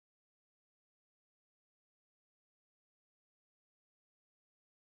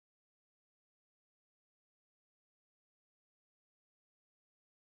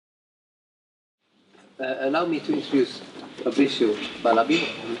Allow me to introduce Fabrizio Ballabio,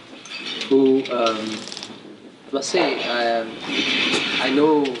 who, I must say, I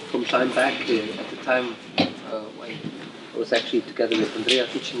know from time back, at the time when I was actually together with Andrea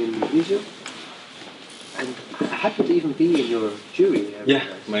teaching in Indonesia, and I happened to even be in your jury. Yeah,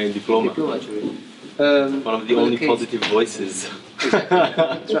 my diploma jury. One of the only positive voices.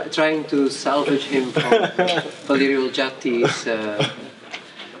 Exactly. Trying to salvage him from Valerio Giatti's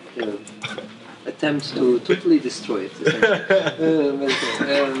attempts to totally destroy it.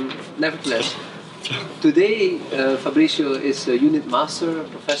 Nevertheless, today Fabrizio is a unit master, a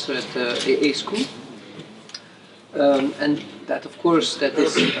professor at AA School. And that, of course, that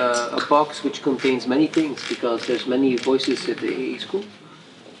is a box which contains many things, because there's many voices at the AA School.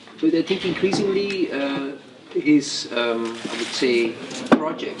 But I think increasingly his, I would say,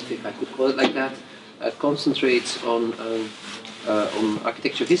 project, if I could call it like that, concentrates on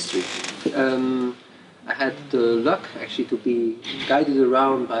architecture history. I had the luck actually to be guided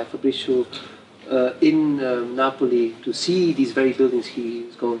around by Fabrizio in Napoli to see these very buildings he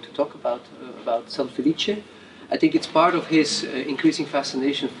is going to talk about Sanfelice. I think it's part of his increasing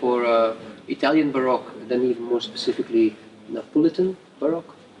fascination for Italian Baroque, then even more specifically Napolitan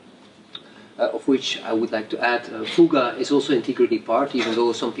Baroque. Of which I would like to add, Fuga is also integrally part, even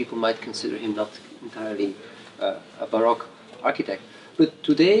though some people might consider him not entirely a Baroque architect. But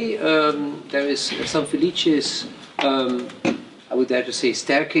today there is Sanfelice's, I would dare to say,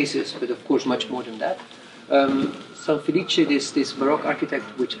 staircases, but of course much more than that. Sanfelice, this Baroque architect,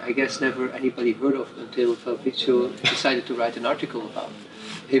 which I guess never anybody heard of until Fabrizio decided to write an article about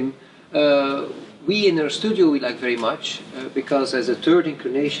him. We in our studio we like very much, because as a third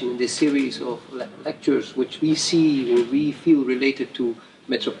incarnation in this series of lectures which we see or we feel related to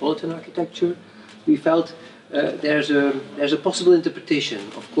Metropolitan architecture, we felt there's a possible interpretation,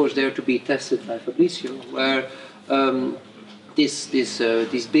 of course there to be tested by Fabrizio, where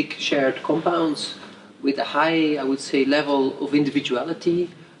these big shared compounds with a high, I would say, level of individuality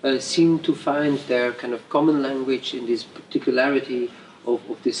seem to find their kind of common language in this particularity of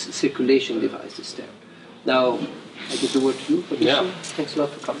this circulation device, this there. Now, I give the word to you, Fabrizio. Yeah. Thanks a lot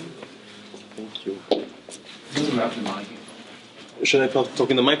for coming. Thank you. Should I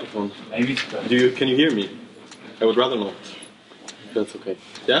talk in the microphone? Maybe. Can you hear me? I would rather not. That's okay.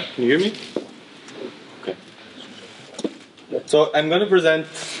 Yeah? Can you hear me? Okay. So I'm going to present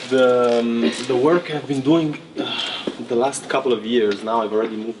the work I've been doing the last couple of years. Now I've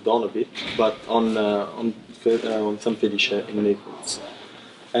already moved on a bit, but on Sanfelice in Naples.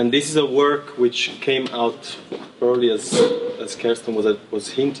 And this is a work which came out probably as Kersten was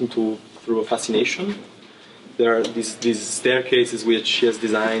hinting to through a fascination. There are these staircases which she has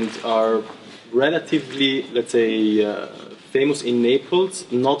designed are relatively, let's say, famous in Naples,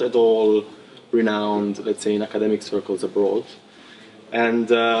 not at all renowned, let's say, in academic circles abroad. And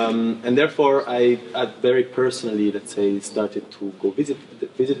therefore I very personally, let's say, started to go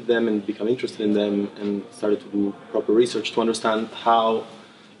visit them and become interested in them and started to do proper research to understand how,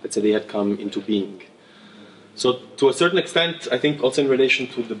 let's say, they had come into being. So to a certain extent, I think also in relation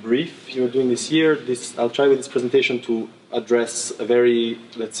to the brief you're doing this year, I'll try with this presentation to address a very,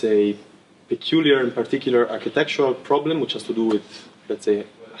 let's say, peculiar and particular architectural problem, which has to do with, let's say,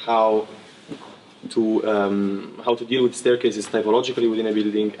 how to deal with staircases typologically within a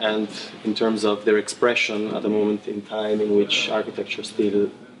building and in terms of their expression at a moment in time in which architecture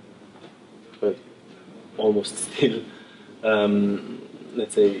still, well, almost still,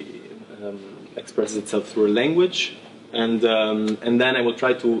 let's say, expresses itself through a language, and then I will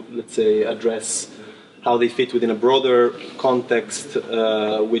try to, let's say, address how they fit within a broader context,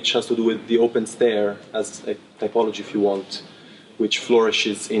 which has to do with the open stair as a typology, if you want, which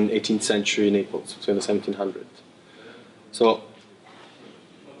flourishes in 18th century Naples, so in the 1700s. So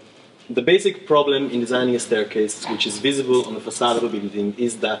the basic problem in designing a staircase, which is visible on the facade of a building,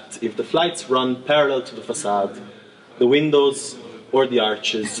 is that if the flights run parallel to the facade, the windows or the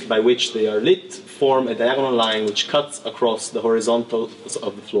arches by which they are lit form a diagonal line which cuts across the horizontal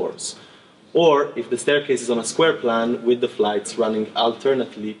of the floors. Or if the staircase is on a square plan with the flights running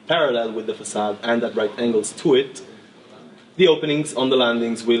alternately parallel with the facade and at right angles to it, the openings on the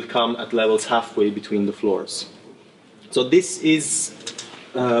landings will come at levels halfway between the floors. So this is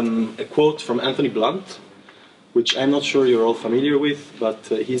a quote from Anthony Blunt, which I'm not sure you're all familiar with, but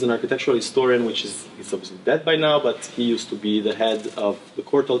he's an architectural historian, he's obviously dead by now, but he used to be the head of the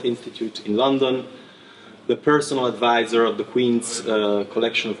Courtauld Institute in London, the personal advisor of the Queen's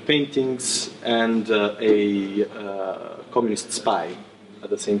collection of paintings, and a communist spy at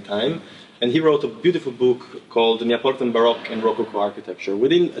the same time. And he wrote a beautiful book called Neapolitan Baroque and Rococo Architecture.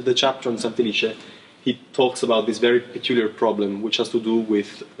 Within the chapter on Sanfelice, he talks about this very peculiar problem, which has to do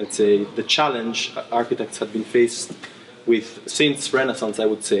with, let's say, the challenge architects have been faced with since Renaissance, I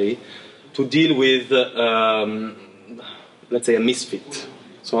would say, to deal with, let's say, a misfit.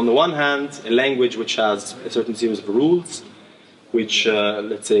 So on the one hand, a language which has a certain series of rules, which,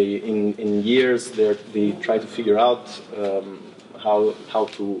 let's say, in years they try to figure out how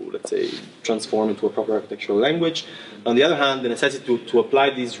to, let's say, transform into a proper architectural language. On the other hand, the necessity to apply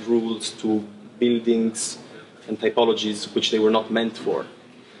these rules to buildings and typologies which they were not meant for.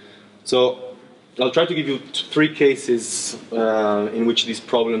 So I'll try to give you three cases in which these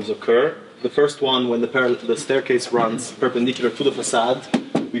problems occur. The first one, when the staircase runs perpendicular to the facade,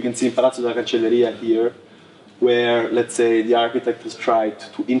 we can see in Palazzo della Cancelleria here, where, let's say, the architect has tried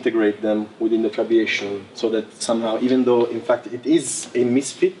to integrate them within the trabeation, so that somehow, even though in fact it is a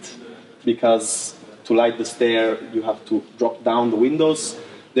misfit, because to light the stair you have to drop down the windows,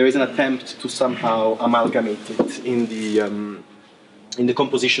 there is an attempt to somehow amalgamate it in the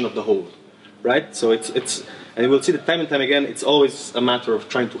composition of the whole, right? So and we'll see that time and time again, it's always a matter of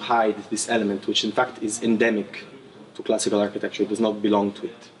trying to hide this element, which in fact is endemic to classical architecture. It does not belong to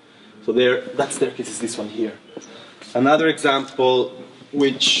it. So that staircase is this one here. Another example,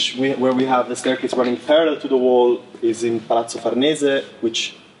 where we have the staircase running parallel to the wall, is in Palazzo Farnese,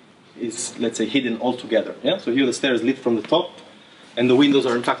 which is, let's say, hidden altogether. Yeah? So here the stair is lit from the top, and the windows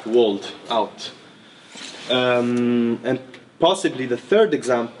are in fact walled out. And possibly the third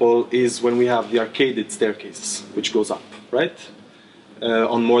example is when we have the arcaded staircase, which goes up, right?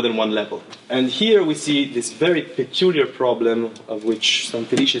 On more than one level. And here we see this very peculiar problem of which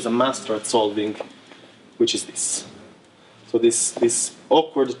Sanfelice is a master at solving, which is this. So this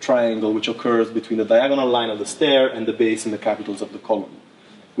awkward triangle which occurs between the diagonal line of the stair and the base and the capitals of the column,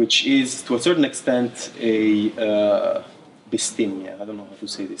 which is to a certain extent a bistemia. I don't know how to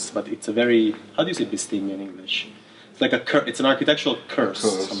say this, but it's a very, how do you say bistemia in English? It's like it's an architectural curse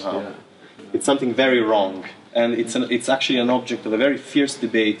somehow. Yeah. It's something very wrong. And it's actually an object of a very fierce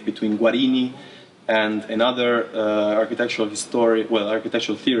debate between Guarini and another architectural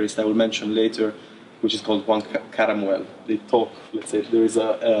theorist I will mention later, which is called Juan Caramuel. They talk, let's say, there is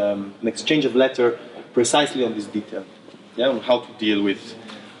an exchange of letter precisely on this detail, yeah, on how to deal with,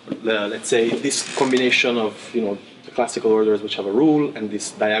 let's say, this combination of, the classical orders which have a rule and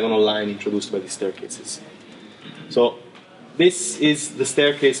this diagonal line introduced by the staircases. So this is the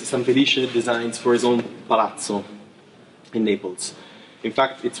staircase Sanfelice designs for his own palazzo in Naples. In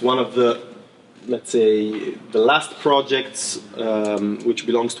fact, it's one of the, let's say, the last projects which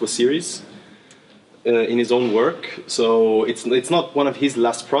belongs to a series in his own work. So it's not one of his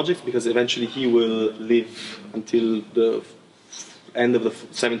last projects, because eventually he will live until the end of the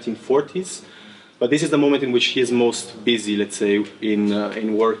 1740s. But this is the moment in which he is most busy, let's say,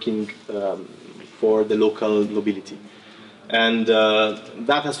 in working for the local nobility. And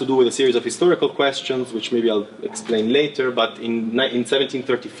that has to do with a series of historical questions, which maybe I'll explain later. But in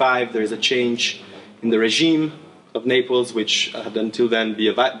 1735, there is a change in the regime of Naples, which had until then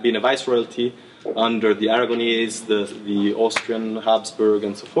been a viceroyalty under the Aragonese, the Austrian, Habsburg,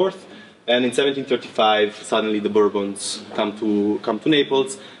 and so forth. And in 1735, suddenly the Bourbons come to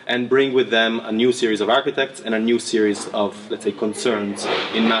Naples and bring with them a new series of architects and a new series of, let's say, concerns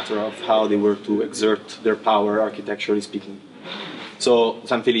in matter of how they were to exert their power, architecturally speaking. So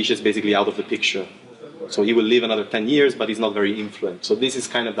Sanfelice is basically out of the picture. So he will live another 10 years, but he's not very influent. So this is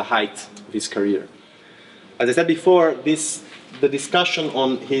kind of the height of his career. As I said before, the discussion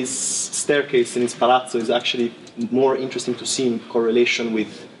on his staircase in his palazzo is actually more interesting to see in correlation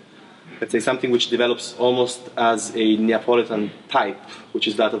with, let's say, something which develops almost as a Neapolitan type, which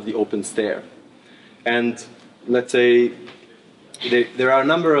is that of the open stair. And let's say there are a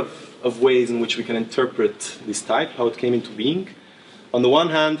number of ways in which we can interpret this type, how it came into being. On the one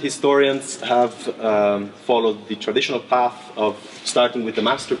hand, historians have followed the traditional path of starting with the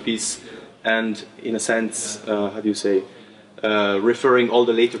masterpiece and, in a sense, referring all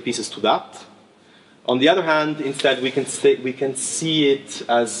the later pieces to that. On the other hand, instead, we can see it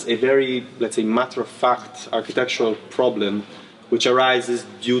as a very, let's say, matter-of-fact architectural problem which arises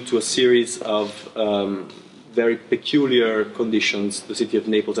due to a series of very peculiar conditions the city of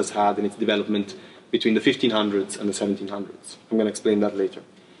Naples has had in its development between the 1500s and the 1700s. I'm going to explain that later.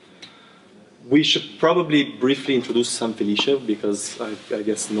 We should probably briefly introduce Sanfelice, because I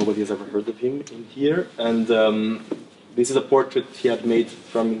guess nobody has ever heard of him in here. And this is a portrait he had made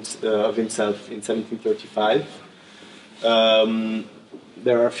of himself in 1735.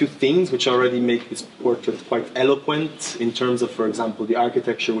 There are a few things which already make this portrait quite eloquent in terms of, for example, the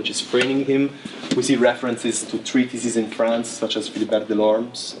architecture which is framing him. We see references to treatises in France, such as Philibert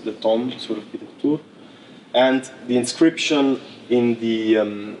Delorme's Le Tombe sur l'architecture, And the inscription in the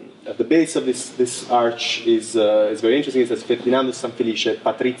at the base of this arch is very interesting. It says Ferdinando Sanfelice,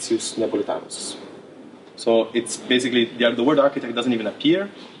 Patricius Napolitanus. So it's basically, the word architect doesn't even appear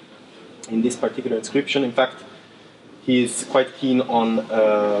in this particular inscription. In fact, he is quite keen on,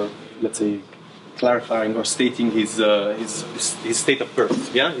 let's say, clarifying or stating his state of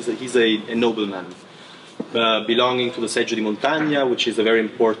birth. Yeah, he's a nobleman belonging to the Seggio di Montagna, which is a very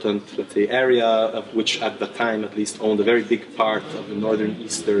important, let's say, area of which at the time at least owned a very big part of the northern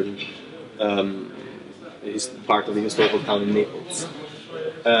eastern part of the historical town in Naples.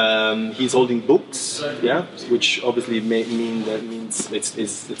 He's holding books, yeah, which obviously means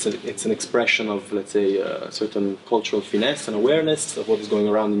it's an expression of, let's say, a certain cultural finesse and awareness of what is going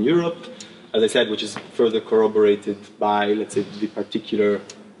around in Europe, as I said, which is further corroborated by, let's say, the particular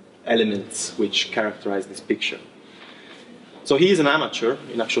elements which characterize this picture. So he is an amateur,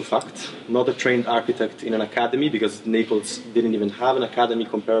 in actual fact, not a trained architect in an academy, because Naples didn't even have an academy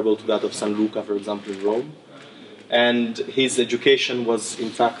comparable to that of San Luca, for example, in Rome. And his education was, in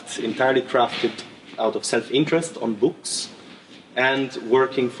fact, entirely crafted out of self-interest on books and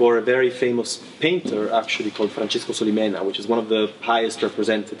working for a very famous painter, actually, called Francesco Solimena, which is one of the highest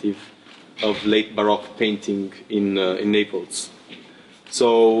representative of late Baroque painting in Naples.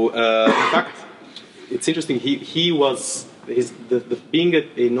 So, in fact, it's interesting. Being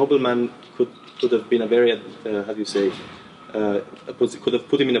a nobleman could have been a very, how do you say, could have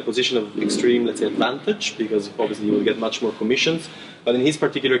put him in a position of extreme, let's say, advantage, because obviously he will get much more commissions. But in his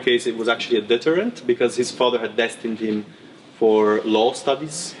particular case, it was actually a deterrent, because his father had destined him for law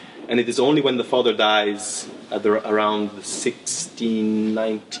studies, and it is only when the father dies at around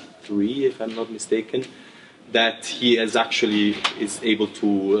 1693, if I'm not mistaken, that he is able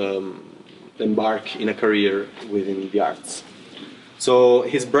to embark in a career within the arts. So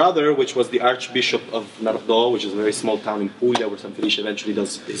his brother, which was the Archbishop of Nardò, which is a very small town in Puglia, where Sanfelice eventually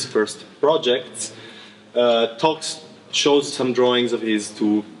does his first projects, shows some drawings of his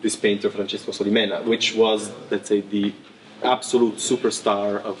to this painter, Francesco Solimena, which was, let's say, the absolute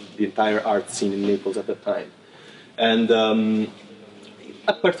superstar of the entire art scene in Naples at that time. And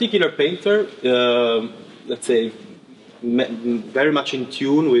a particular painter, let's say, very much in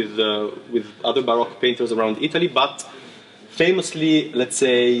tune with other Baroque painters around Italy, but famously, let's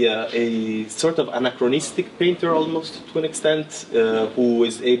say, a sort of anachronistic painter almost to an extent, who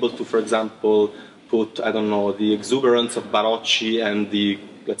is able to, for example, put, I don't know, the exuberance of Barocci and the,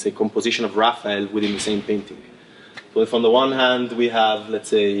 let's say, composition of Raphael within the same painting. So if on the one hand we have, let's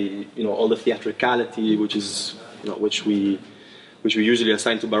say, all the theatricality, which is, which we usually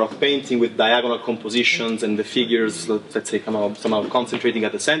assign to Baroque painting, with diagonal compositions and the figures, let's say, somehow concentrating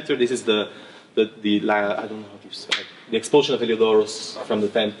at the center. This is I don't know how to say it, the expulsion of Heliodorus from the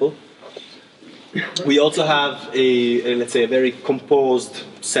temple. We also have let's say, a very composed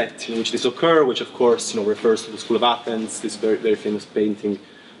set in which this occurs, which of course, refers to the School of Athens, this very, very famous painting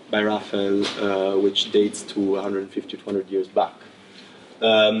by Raphael, which dates to 150 to 200 years back.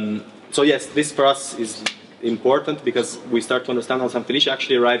 So yes, this for us is important, because we start to understand how Sanfelice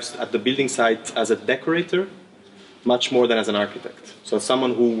actually arrives at the building site as a decorator, much more than as an architect. So as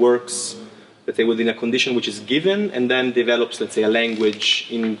someone who works, let's say, within a condition which is given, and then develops, let's say, a language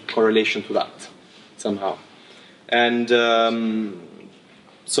in correlation to that, somehow. And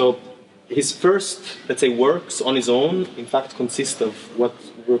so his first, let's say, works on his own, in fact, consist of what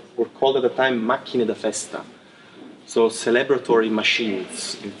were called at the time macchine da festa. So celebratory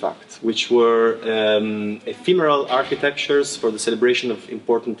machines, in fact, which were ephemeral architectures for the celebration of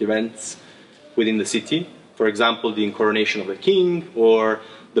important events within the city. For example, the incoronation of the king, or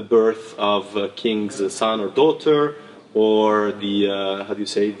the birth of a king's son or daughter, or the how do you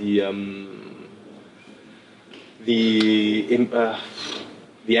say, the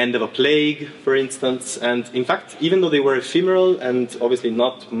end of a plague, for instance. And in fact, even though they were ephemeral and obviously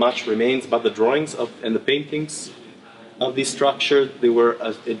not much remains but the drawings and the paintings of this structure, they were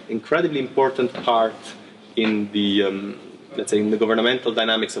an incredibly important part in the, let's say, in the governmental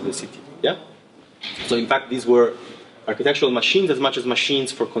dynamics of the city. Yeah. So in fact, these were architectural machines as much as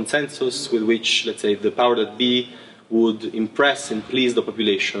machines for consensus, with which, let's say, the power that be would impress and please the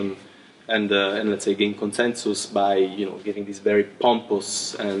population, and let's say, gain consensus by, giving these very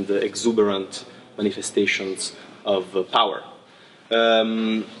pompous and exuberant manifestations of power.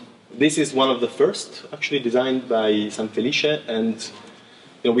 This is one of the first, actually, designed by Sanfelice, and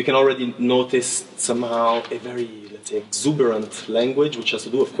we can already notice somehow a very, let's say, exuberant language, which has to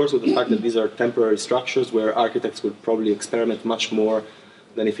do, of course, with the fact that these are temporary structures where architects would probably experiment much more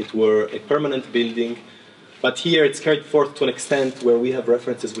than if it were a permanent building. But here it's carried forth to an extent where we have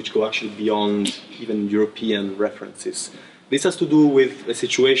references which go actually beyond even European references. This has to do with a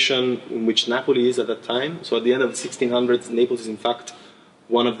situation in which Napoli is at that time. So at the end of the 1600s, Naples is in fact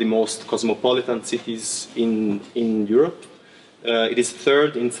one of the most cosmopolitan cities in Europe. It is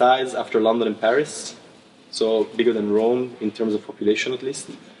third in size after London and Paris, so bigger than Rome in terms of population at least.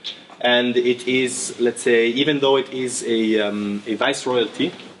 And it is, let's say, even though it is a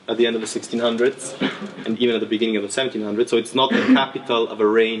viceroyalty at the end of the 1600s and even at the beginning of the 1700s, so it's not the capital of a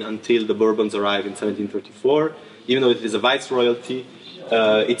reign until the Bourbons arrive in 1734. Even though it is a viceroyalty,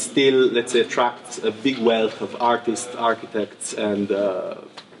 it still, let's say, attracts a big wealth of artists, architects, and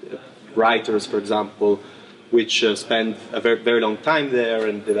writers, for example, which spend a very, very long time there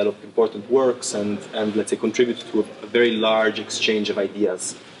and develop important works and let's say, contribute to a very large exchange of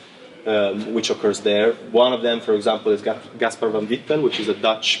ideas which occurs there. One of them, for example, is Gaspar van Wittel, which is a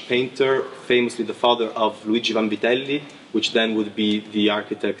Dutch painter, famously the father of Luigi Vanvitelli, which then would be the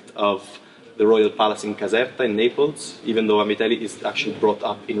architect of the royal palace in Caserta in Naples, even though Vanvitelli is actually brought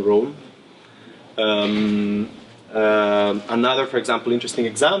up in Rome. Another, for example, interesting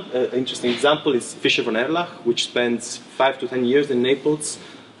example is Fischer von Erlach, which spends 5 to 10 years in Naples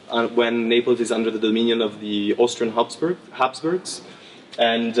when Naples is under the dominion of the Austrian Habsburgs.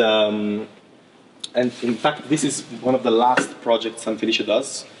 And in fact, this is one of the last projects Sanfelice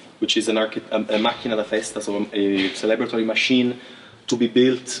does, which is a macchina da festa, so a celebratory machine to be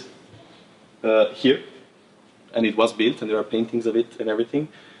built here. And it was built, and there are paintings of it and everything,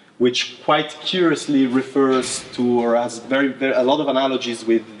 which quite curiously refers to, or has a lot of analogies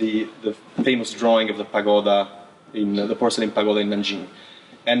with the famous drawing of the pagoda, the porcelain pagoda in Nanjing.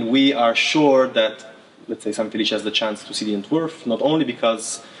 And we are sure that, let's say, Sanfelice has the chance to see the Antwerp, not only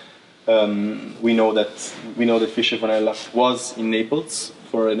because we know that Fischer von Erlach was in Naples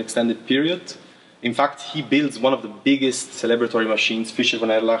for an extended period. In fact, he builds one of the biggest celebratory machines, Fischer von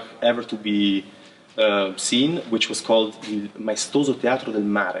Erlach, ever to be seen, which was called Il Maestoso Teatro del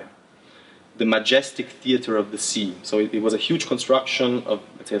Mare, the majestic theater of the sea. So it was a huge construction of,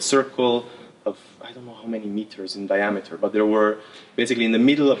 let's say, a circle of, I don't know how many meters in diameter, but there were basically in the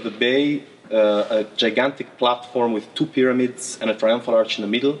middle of the bay a gigantic platform with 2 pyramids and a triumphal arch in the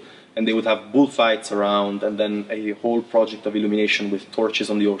middle, and they would have bullfights around, and then a whole project of illumination with torches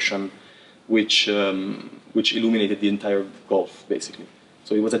on the ocean, which illuminated the entire Gulf, basically.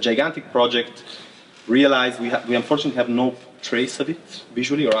 So it was a gigantic project. Realized we unfortunately have no trace of it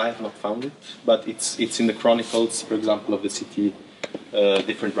visually, or I have not found it, but it's in the chronicles, for example, of the city.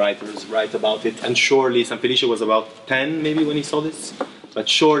 Different writers write about it, and surely Sanfelice was about 10 maybe when he saw this, but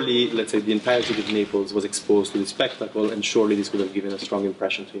surely, let's say, the entire city of Naples was exposed to this spectacle, and surely this would have given a strong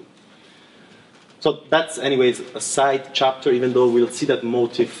impression to him. So that's, anyways, a side chapter, even though we'll see that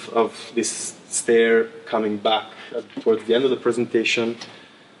motif of this stair coming back towards the end of the presentation.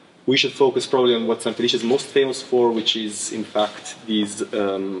 We should focus probably on what Sanfelice is most famous for, which is, in fact, these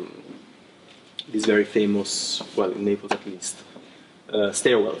very famous, well, in Naples at least,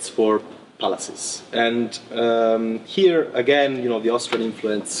 stairwells for palaces. And here, again, the Austrian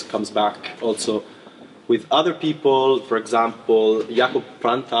influence comes back also with other people. For example, Jakob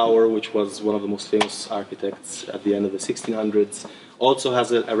Prantauer, which was one of the most famous architects at the end of the 1600s, also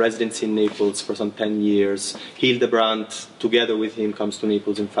has a residency in Naples for some 10 years. Hildebrandt, together with him, comes to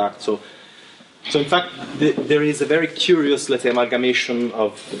Naples, in fact. So in fact, there is a very curious, let's say, amalgamation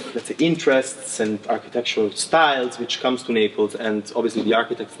of, let's say, interests and architectural styles which comes to Naples, and obviously the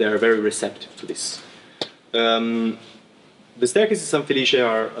architects there are very receptive to this. The staircases of Sanfelice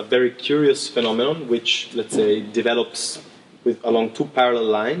are a very curious phenomenon which, let's say, develops along 2 parallel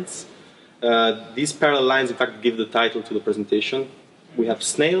lines. These parallel lines, in fact, give the title to the presentation. We have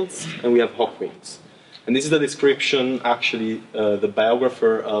Snails and we have Hawkwings. And this is the description, actually, the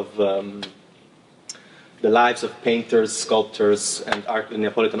biographer of the lives of painters, sculptors, and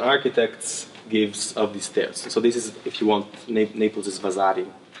Napolitan architects gives of these stairs. So this is, if you want, Naples' Vasari,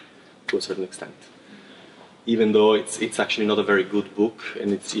 to a certain extent. Even though it's actually not a very good book,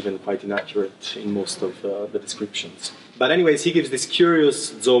 and it's even quite inaccurate in most of the descriptions. But anyways, he gives this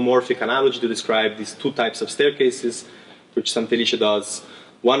curious zoomorphic analogy to describe these 2 types of staircases, which Sanfelice does.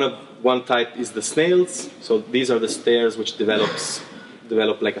 One type is the snails. So these are the stairs which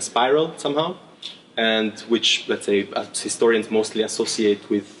develop like a spiral somehow, and which, let's say, as historians mostly associate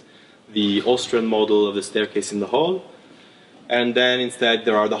with the Austrian model of the staircase in the hall. And then instead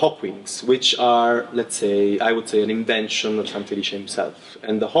there are the Hawkwings, which are, let's say, I would say, an invention of Sanfelice himself.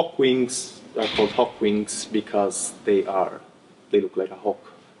 And the Hawkwings are called Hawkwings because they look like a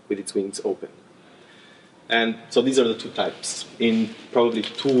hawk with its wings open. And so these are the two types in probably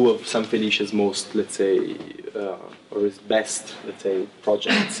two of Sanfelice's most, let's say, or his best, let's say,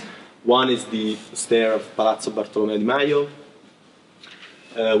 projects. One is the stair of Palazzo Bartolomeo di Maio,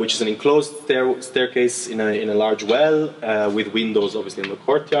 which is an enclosed staircase in a large well with windows, obviously, in the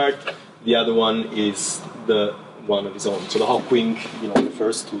courtyard. The other one is the one of his own. So the Hawkwing,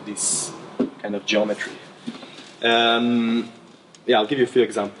 refers to this kind of geometry. Yeah, I'll give you a few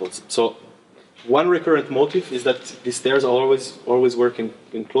examples. So one recurrent motif is that these stairs always work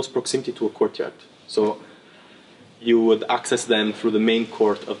in close proximity to a courtyard. So you would access them through the main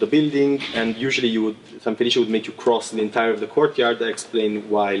court of the building, and usually Sanfelice would make you cross the entire of the courtyard. I explain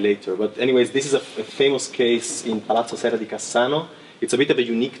why later. But anyways, this is a famous case in Palazzo Serra di Cassano. It's a bit of a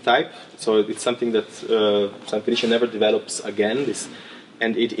unique type, so it's something that Sanfelice never develops again.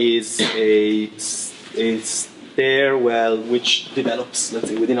 And it is a stairwell which develops, let's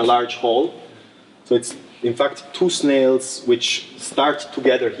say, within a large hall. So it's, in fact, two snails which start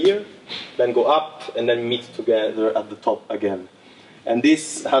together here, then go up, and then meet together at the top again. And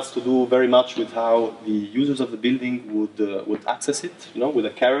this has to do very much with how the users of the building would access it, with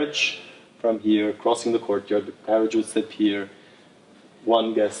a carriage from here, crossing the courtyard. The carriage would step here.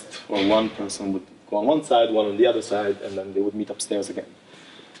 One guest or one person would go on one side, one on the other side, and then they would meet upstairs again.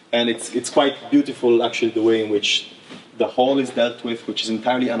 And it's quite beautiful, actually, the way in which the hall is dealt with, which is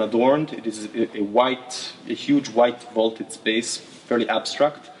entirely unadorned. It is a huge white vaulted space, fairly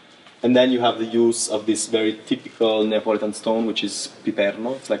abstract. And then you have the use of this very typical Napolitan stone, which is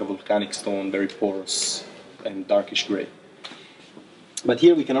piperno. It's like a volcanic stone, very porous and darkish gray. But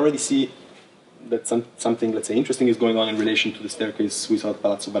here we can already see that something, let's say, interesting is going on in relation to the staircase we saw at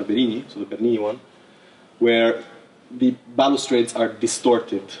Palazzo Barberini, so the Bernini one, where the balustrades are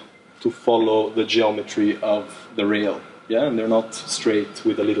distorted to follow the geometry of the rail, yeah, and they're not straight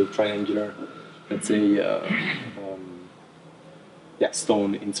with a little triangular, let's say,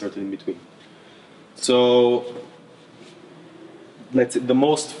 stone inserted in between. So, let's say the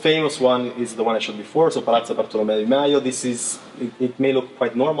most famous one is the one I showed before, so Palazzo Bartolomeo di Maio. This is, it may look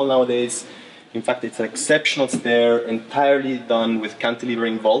quite normal nowadays. In fact, it's an exceptional stair, entirely done with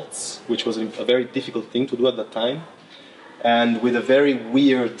cantilevering vaults, which was a very difficult thing to do at that time, and with a very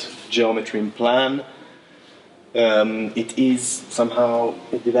weird geometry in plan. It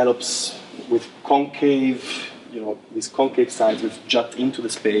develops with concave, these concave sides which jut into the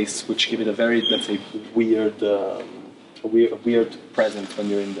space, which give it a very, let's say, weird presence when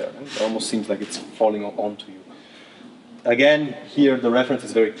you're in there. It almost seems like it's falling onto you. Again, here the reference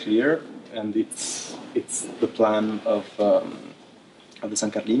is very clear, and it's the plan of the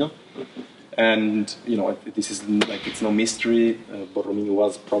San Carlino. And this is like, it's no mystery. Borromini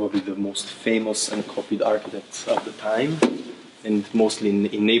was probably the most famous and copied architect of the time, and mostly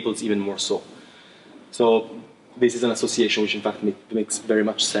in Naples even more so. So this is an association which in fact makes very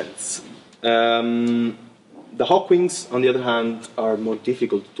much sense. The Hawkwings, on the other hand, are more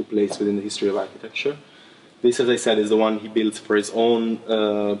difficult to place within the history of architecture. This, as I said, is the one he built for his own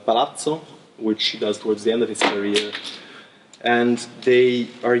palazzo, which he does towards the end of his career. And they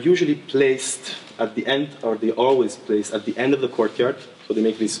are usually placed at the end, or they always placed at the end of the courtyard. So they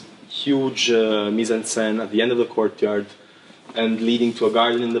make this huge mise-en-scène at the end of the courtyard and leading to a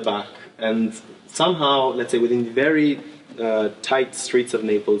garden in the back. And somehow, let's say, within the very tight streets of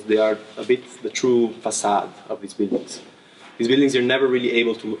Naples, they are a bit the true facade of these buildings. These buildings, you're never really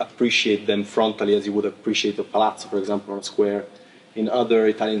able to appreciate them frontally as you would appreciate a palazzo, for example, on a square. In other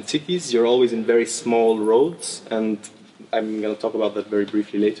Italian cities, you're always in very small roads, and I'm going to talk about that very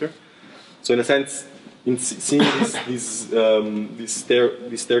briefly later. So in a sense, seeing these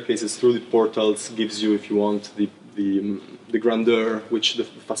staircases through the portals gives you, if you want, the grandeur which the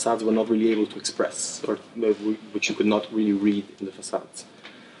facades were not really able to express, or which you could not really read in the facades.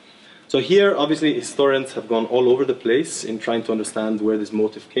 So here, obviously, historians have gone all over the place in trying to understand where this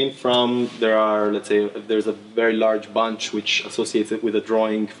motif came from. There are, let's say, there's a very large bunch which associates it with a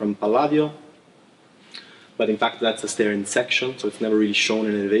drawing from Palladio. But in fact, that's a stair in section, so it's never really shown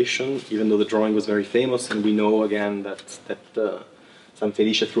in elevation, even though the drawing was very famous. And we know, again, that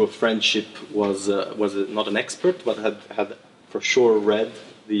Sanfelice, through a friendship, was not an expert, but had for sure read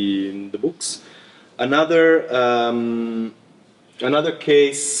the books. Another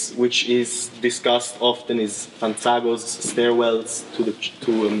case which is discussed often is Fanzago's stairwells to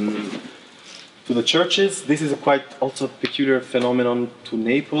the churches. This is a quite also peculiar phenomenon to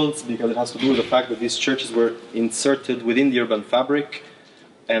Naples, because it has to do with the fact that these churches were inserted within the urban fabric,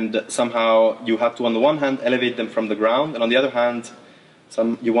 and somehow you had to, on the one hand, elevate them from the ground, and on the other hand,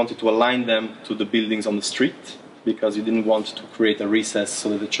 you wanted to align them to the buildings on the street, because you didn't want to create a recess so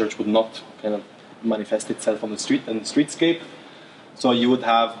that the church would not kind of manifest itself on the street and the streetscape. So you would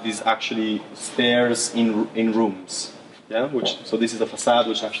have these actually stairs in rooms, yeah. So this is a facade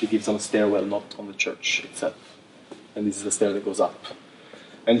which actually gives on a stairwell, not on the church itself. And this is the stair that goes up.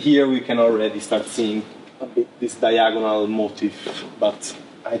 And here we can already start seeing a bit this diagonal motif, but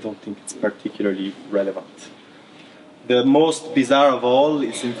I don't think it's particularly relevant. The most bizarre of all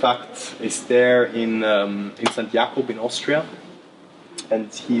is in fact a stair in St. Jakob in Austria.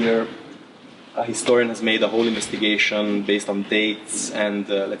 And here a historian has made a whole investigation based on dates and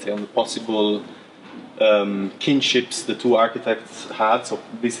let's say on the possible kinships the two architects had. So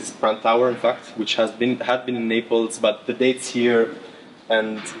this is Pran Tower, in fact, which had been in Naples, but the dates here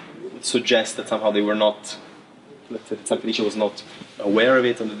and suggest that somehow they were not, let's say, Sanfelice was not aware of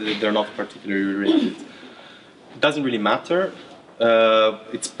it and they're not particularly related. It doesn't really matter.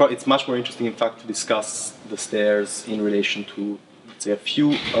 It's much more interesting, in fact, to discuss the stairs in relation to, let's say, a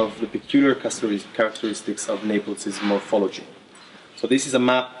few of the peculiar characteristics of Naples' morphology. So this is a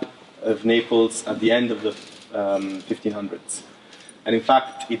map of Naples at the end of the 1500s. And in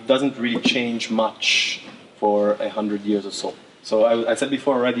fact, it doesn't really change much for 100 years or so. So I said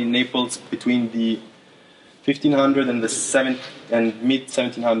before already, Naples between the 1500 and the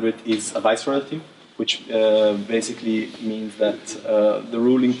mid-1700 is a viceroyalty, which basically means that the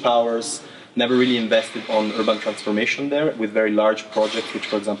ruling powers never really invested on urban transformation there with very large projects, which,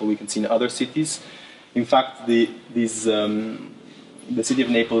 for example, we can see in other cities. In fact, the city of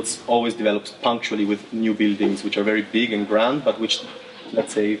Naples always develops punctually with new buildings, which are very big and grand, but which,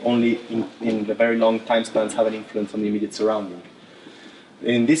 let's say, only in the very long time spans have an influence on the immediate surrounding.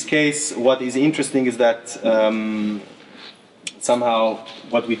 In this case, what is interesting is that somehow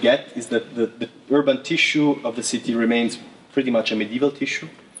what we get is that the urban tissue of the city remains pretty much a medieval tissue.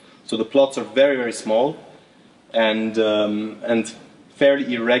 So the plots are very, very small and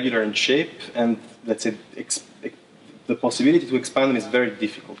fairly irregular in shape, and let's say the possibility to expand them is very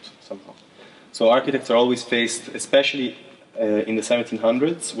difficult somehow. So architects are always faced, especially in the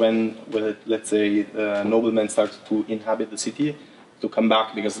 1700s, when let's say noblemen started to inhabit the city, to come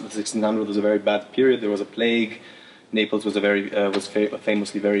back, because the 1600s was a very bad period. There was a plague. Naples was a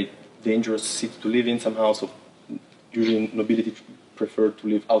famously very dangerous city to live in somehow. So usually nobility preferred to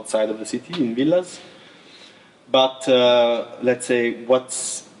live outside of the city in villas. But let's say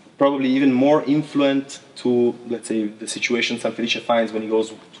what's probably even more influent to, let's say, the situation Sanfelice finds when he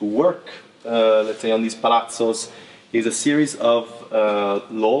goes to work, let's say, on these palazzos, is a series of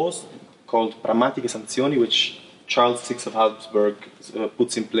laws called Prammatiche Sanzioni, which Charles VI of Habsburg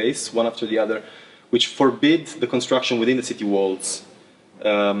puts in place, one after the other, which forbid the construction within the city walls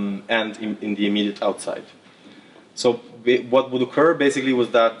and in the immediate outside. So what would occur basically was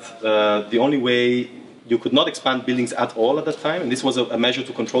that the only way you could not expand buildings at all at that time, and this was a measure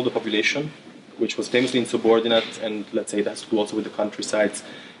to control the population, which was famously insubordinate, and let's say it has to do also with the countrysides,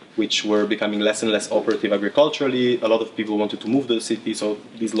 which were becoming less and less operative agriculturally. A lot of people wanted to move to the city, so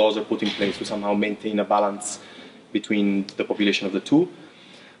these laws are put in place to somehow maintain a balance between the population of the two.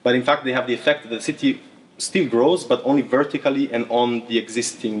 But in fact, they have the effect that the city still grows, but only vertically and on the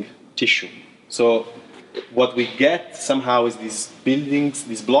existing tissue. So what we get somehow is these buildings,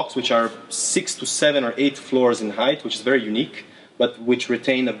 these blocks, which are 6 to 7 or 8 floors in height, which is very unique, but which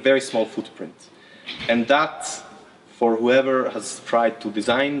retain a very small footprint. And that, for whoever has tried to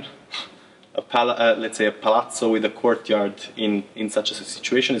design let's say a palazzo with a courtyard in such a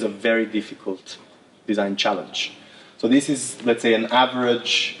situation, is a very difficult design challenge. So this is, let's say, an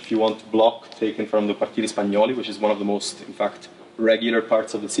average, if you want, block taken from the Quartieri Spagnoli, which is one of the most, in fact, regular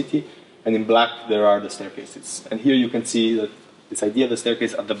parts of the city. And in black, there are the staircases. And here you can see that this idea of the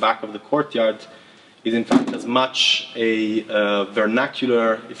staircase at the back of the courtyard is, in fact, as much a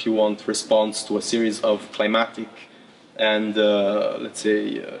vernacular, if you want, response to a series of climatic and, let's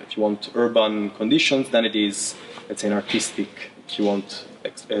say, if you want, urban conditions than it is, let's say, an artistic, if you want,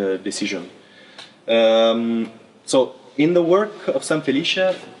 decision. So in the work of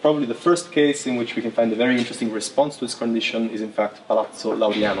Sanfelice, probably the first case in which we can find a very interesting response to this condition is, in fact, Palazzo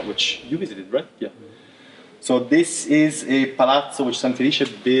Laureano, which you visited, right? Yeah. So this is a palazzo which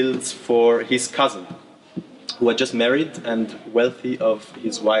Sanfelice builds for his cousin, who had just married and wealthy of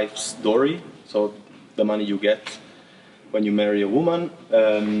his wife's dowry, so the money you get when you marry a woman,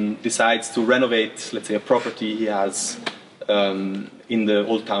 decides to renovate, let's say, a property he has in the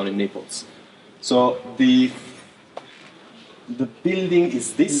old town in Naples. So the building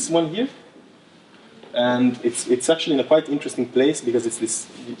is this one here, and it's actually in a quite interesting place because it's this.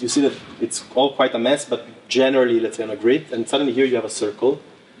 You see that it's all quite a mess, but generally, let's say, on a grid. And suddenly here you have a circle,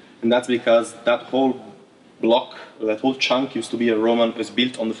 and that's because that whole block, that whole chunk used to be was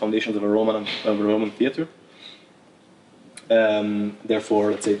built on the foundations of a Roman theater.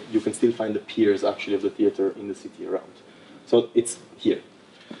 Therefore, let's say you can still find the piers actually of the theater in the city around. So it's here.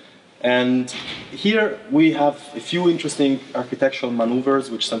 And here we have a few interesting architectural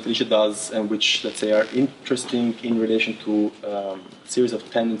maneuvers which Sanfelice does and which, let's say, are interesting in relation to a series of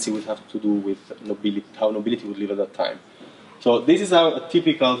tendencies which have to do with nobility, how nobility would live at that time. So this is how a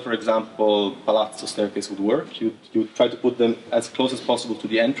typical, for example, palazzo staircase would work. You try to put them as close as possible to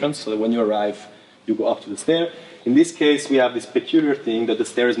the entrance so that when you arrive, you go up to the stair. In this case, we have this peculiar thing that the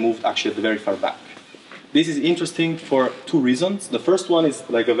stair is moved actually at the very far back. This is interesting for two reasons. The first one is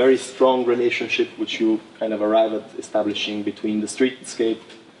like a very strong relationship which you kind of arrive at establishing between the streetscape,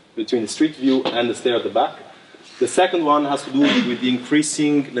 between the street view and the stair at the back. The second one has to do with the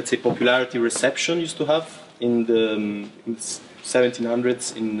increasing, let's say, popularity reception used to have in the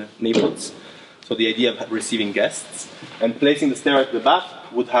 1700s in Naples. So the idea of receiving guests and placing the stair at the back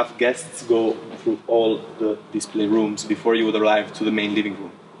would have guests go through all the display rooms before you would arrive to the main living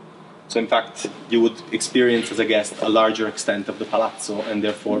room. So in fact, you would experience as a guest a larger extent of the palazzo and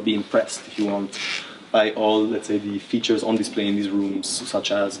therefore be impressed, if you want, by all, let's say, the features on display in these rooms,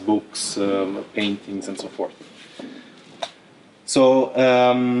 such as books, paintings, and so forth. So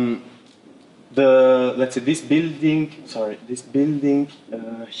let's say this building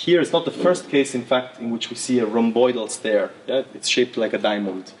here is not the first case, in fact, in which we see a rhomboidal stair. Yeah? It's shaped like a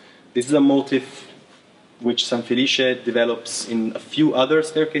diamond. This is a motif which Sanfelice develops in a few other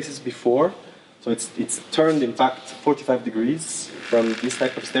staircases before. So it's turned, in fact, 45 degrees from this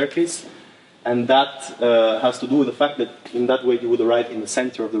type of staircase. And that has to do with the fact that in that way you would arrive in the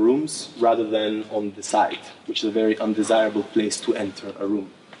center of the rooms rather than on the side, which is a very undesirable place to enter a room.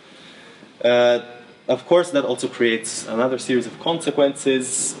 Of course, that also creates another series of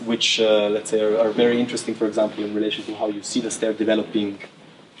consequences, which, let's say, are very interesting, for example, in relation to how you see the stair developing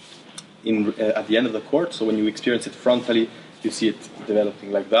at the end of the court. So when you experience it frontally, you see it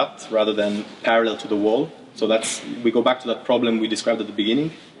developing like that, rather than parallel to the wall. So we go back to that problem we described at the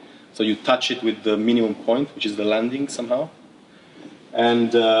beginning. So you touch it with the minimum point, which is the landing somehow.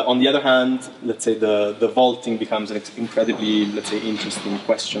 And on the other hand, let's say the vaulting becomes an incredibly, let's say, interesting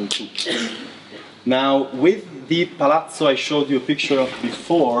question too. Now, with the palazzo I showed you a picture of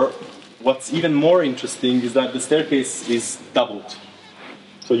before, what's even more interesting is that the staircase is doubled.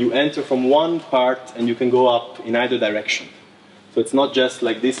 So you enter from one part and you can go up in either direction. So it's not just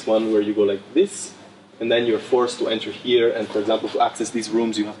like this one where you go like this, and then you're forced to enter here, and for example, to access these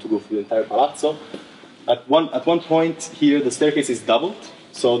rooms, you have to go through the entire palazzo. At one point here, the staircase is doubled,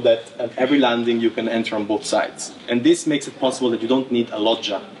 so that at every landing you can enter on both sides. And this makes it possible that you don't need a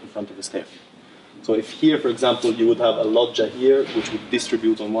loggia in front of the stair. So if here, for example, you would have a loggia here, which would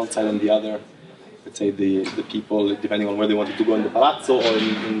distribute on one side and the other, let's say the people, depending on where they wanted to go in the palazzo, or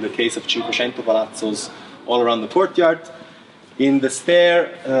in the case of Cinquecento palazzos, all around the courtyard. In the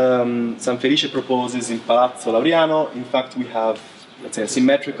stair, Sanfelice proposes in Palazzo Laureano, in fact, we have, let's say, a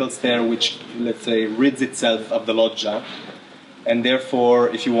symmetrical stair which, let's say, rids itself of the loggia, and therefore,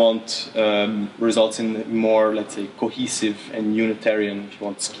 if you want, results in a more, let's say, cohesive and Unitarian, if you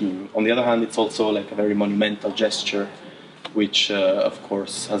want, scheme. On the other hand, it's also like a very monumental gesture, which, of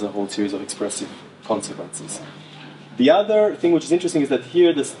course, has a whole series of expressive consequences. The other thing which is interesting is that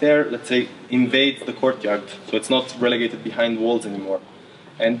here the stair, let's say, invades the courtyard, so it's not relegated behind walls anymore.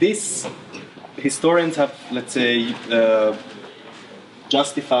 And this, historians have, let's say,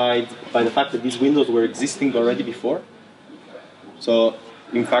 justified by the fact that these windows were existing already before. So,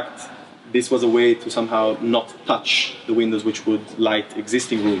 in fact, this was a way to somehow not touch the windows which would light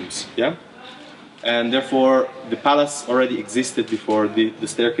existing rooms, yeah? And therefore, the palace already existed before the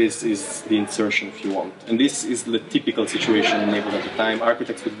staircase is the insertion, if you want. And this is the typical situation in Naples at the time.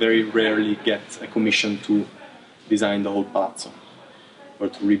 Architects would very rarely get a commission to design the whole palazzo, or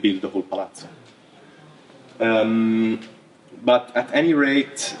to rebuild the whole palazzo. But at any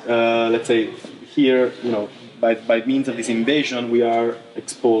rate, let's say here, you know, by means of this invasion, we are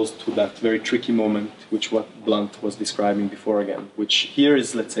exposed to that very tricky moment, which what Blunt was describing before again, which here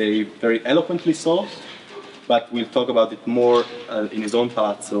is, let's say, very eloquently so, but we'll talk about it more in his own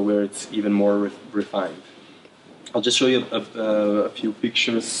palazzo, where it's even more refined. I'll just show you a few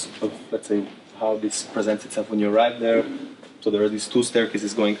pictures of, let's say, how this presents itself when you arrive there. So there are these two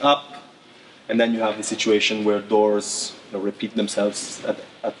staircases going up, and then you have the situation where doors, you know, repeat themselves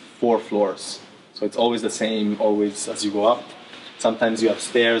at 4 floors. So it's always the same, always as you go up. Sometimes you have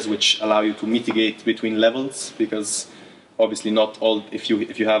stairs which allow you to mitigate between levels, because obviously not all, if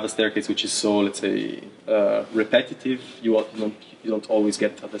you have a staircase which is so, let's say, repetitive, you don't always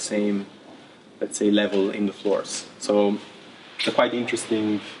get at the same let's say, level in the floors. So it's a quite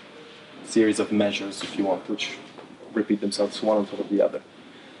interesting series of measures, if you want, which repeat themselves one on top of the other.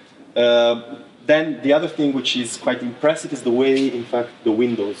 Then the other thing which is quite impressive is the way, in fact, the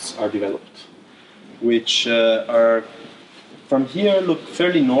windows are developed, which are, from here, look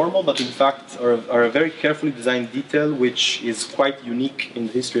fairly normal, but in fact are a very carefully designed detail, which is quite unique in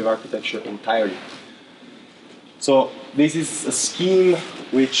the history of architecture entirely. So this is a scheme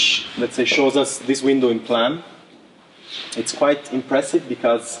which, let's say, shows us this window in plan. It's quite impressive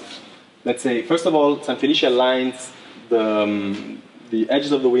because, let's say, first of all, Sanfelice aligns the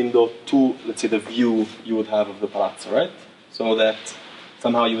edges of the window to, let's say, the view you would have of the palazzo, right? So that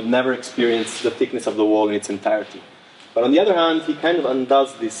somehow you would never experience the thickness of the wall in its entirety. But on the other hand, he kind of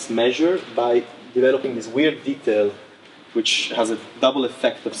undoes this measure by developing this weird detail which has a double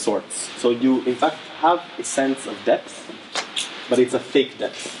effect of sorts. So you, in fact, have a sense of depth, but it's a fake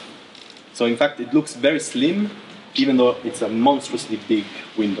depth. So in fact, it looks very slim, even though it's a monstrously big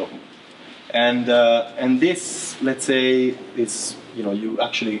window. And this, let's say, is, you know, you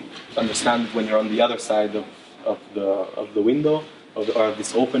actually understand it when you're on the other side of the window, or of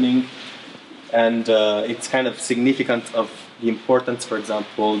this opening. And it's kind of significant of the importance, for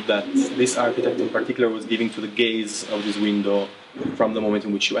example, that this architect in particular was giving to the gaze of this window from the moment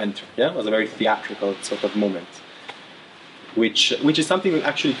in which you enter. Yeah, it was a very theatrical sort of moment, which is something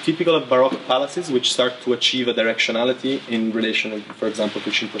actually typical of Baroque palaces, which start to achieve a directionality in relation, for example, to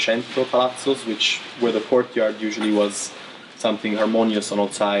Cinquecento palazzos, where the courtyard usually was something harmonious on all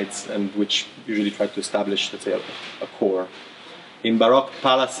sides, and which usually tried to establish, let's say, a core. In Baroque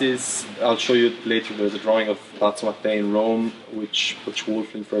palaces, I'll show you later, there's a drawing of Palazzo Mattei in Rome, which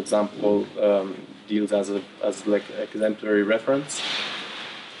Wolfling, for example, deals as like exemplary reference.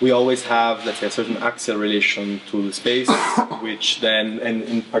 We always have, let's say, a certain axial relation to the space, which then, and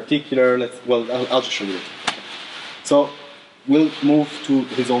in particular, I'll just show you it. So we'll move to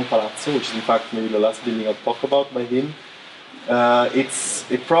his own palazzo, which is in fact maybe the last building I'll talk about by him. It's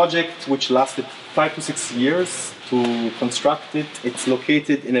a project which lasted 5 to 6 years to construct it. It's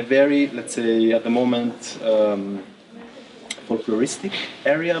located in a very, let's say, at the moment, folkloristic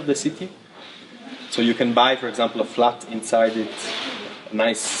area of the city. So you can buy, for example, a flat inside it, a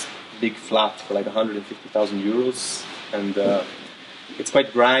nice big flat for like 150,000 euros, and it's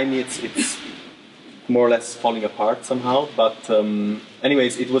quite grimy. It's more or less falling apart somehow. But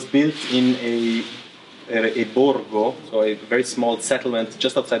anyways, it was built in a borgo, so a very small settlement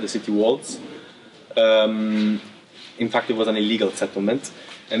just outside the city walls. In fact, it was an illegal settlement,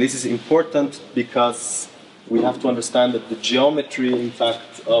 and this is important because we have to understand that the geometry, in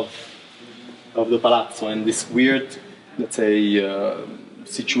fact, of the palazzo and this weird, let's say,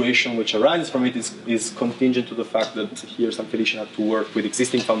 situation which arises from it is contingent to the fact that here Sanfelice had to work with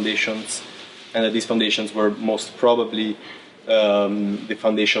existing foundations, and that these foundations were most probably the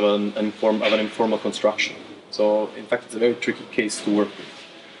foundation of an informal construction. So, in fact, it's a very tricky case to work with.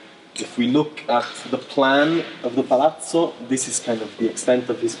 If we look at the plan of the palazzo, this is kind of the extent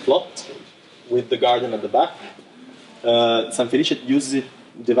of this plot, with the garden at the back. Sanfelice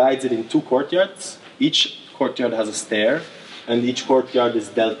divides it in 2 courtyards. Each courtyard has a stair, and each courtyard is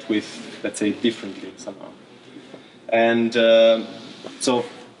dealt with, let's say, differently somehow. And so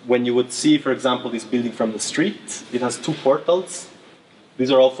when you would see, for example, this building from the street, it has 2 portals.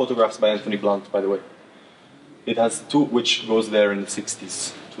 These are all photographs by Anthony Blunt, by the way. It has 2, which goes there in the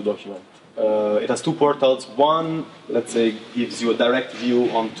 60s to document. It has 2 portals. One, let's say, gives you a direct view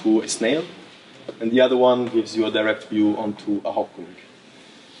onto a snail, and the other one gives you a direct view onto a Hawkwing.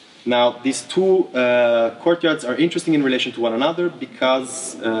 Now, these 2 courtyards are interesting in relation to one another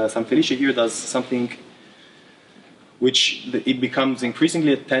because Sanfelice here does something which it becomes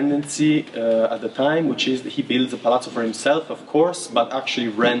increasingly a tendency at the time, which is that he builds a palazzo for himself, of course, but actually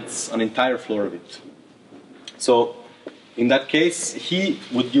rents an entire floor of it. So, in that case, he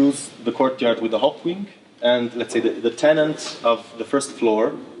would use the courtyard with the Hawkwing, and let's say the tenant of the first floor,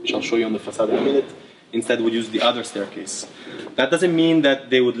 which I'll show you on the facade in a minute, instead would use the other staircase. That doesn't mean that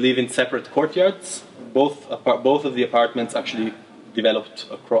they would live in separate courtyards. Both of the apartments actually developed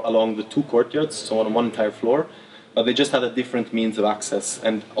along the 2 courtyards, so on one entire floor, but they just had a different means of access,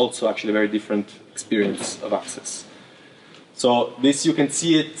 and also actually a very different experience of access. So this, you can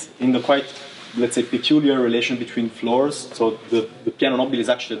see it in the quite, let's say, peculiar relation between floors. So the piano nobile is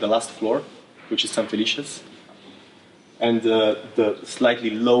actually the last floor, which is Sanfelice's, and the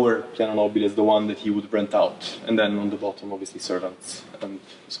slightly lower piano nobile is the one that he would rent out, and then on the bottom, obviously, servants and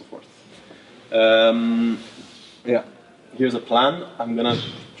so forth. Yeah, here's a plan. I'm gonna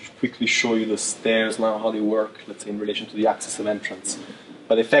quickly show you the stairs now, how they work, let's say, in relation to the axis of entrance.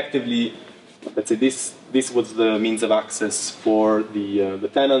 But effectively, let's say this was the means of access for the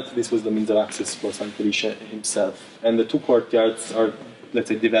tenant. This was the means of access for Sanfelice himself. And the two courtyards are, let's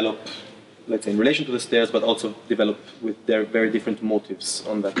say, developed, let's say, in relation to the stairs, but also developed with their very different motives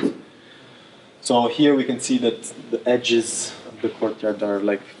on that. So here we can see that the edges of the courtyard are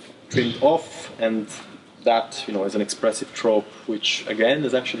like trimmed off, and that, you know, is an expressive trope, which again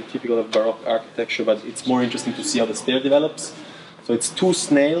is actually typical of Baroque architecture, but it's more interesting to see how the stair develops. So it's two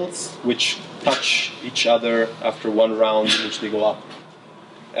snails which touch each other after one round in which they go up.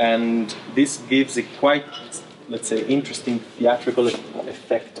 And this gives a quite, let's say, interesting theatrical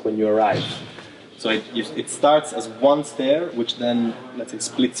effect when you arrive. So it starts as one stair, which then, let's say,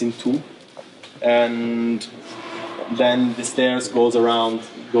 splits in two. And then the stairs goes around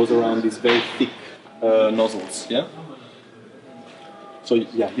these very thick nozzles, yeah? So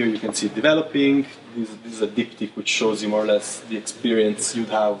yeah, here you can see it developing. This is a diptych which shows you more or less the experience you'd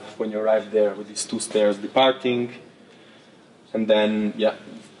have when you arrive there with these two stairs departing. And then, yeah,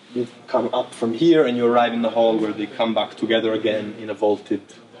 you come up from here and you arrive in the hall where they come back together again in a vaulted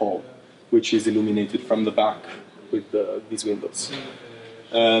hall, which is illuminated from the back with these windows.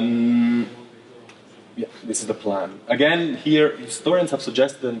 Yeah, this is the plan. Again, here, historians have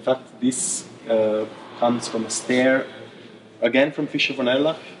suggested that in fact this comes from a stair, again from Fischer von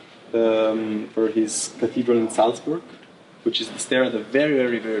Erlach, for his cathedral in Salzburg, which is the stair at the very,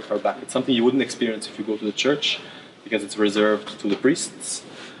 very, very far back. It's something you wouldn't experience if you go to the church, because it's reserved to the priests.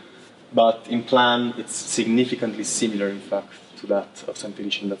 But in plan, it's significantly similar, in fact, to that of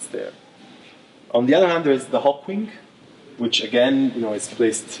Sanfelice in that stair. On the other hand, there is the Hawkwing, which again, you know, is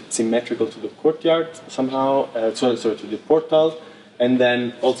placed symmetrical to the courtyard somehow, to the portal, and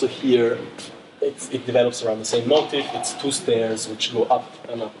then also here it develops around the same motif. It's two stairs which go up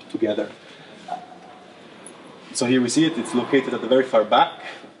and up together. So here we see it. It's located at the very far back,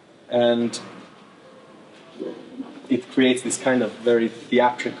 and it creates this kind of very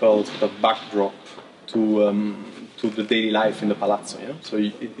theatrical sort of backdrop to the daily life in the palazzo. Yeah? So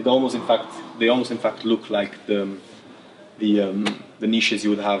it almost, in fact, they almost in fact look like the niches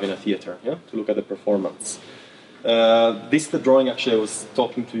you would have in a theater, yeah? To look at the performance. This is the drawing actually I was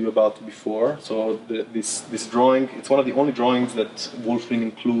talking to you about before. So this drawing, it's one of the only drawings that Wulflin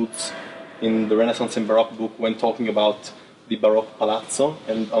includes in the Renaissance and Baroque book when talking about the Baroque palazzo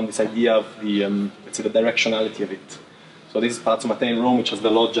and on this idea of the, let's say, the directionality of it. So this is Palazzo Mattei in Rome, which has the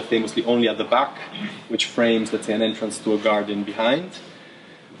loggia famously only at the back, which frames, let's say, an entrance to a garden behind,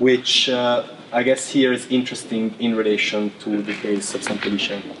 which I guess here is interesting in relation to the case of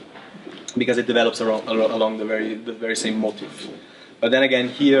Sanfelice, because it develops along the very same motif. But then again,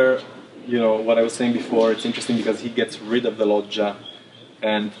 here, you know, what I was saying before, it's interesting because he gets rid of the loggia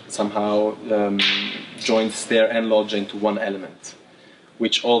and somehow joins stair and loggia into one element,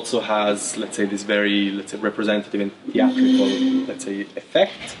 which also has, let's say, this very, let's say, representative and theatrical, let's say,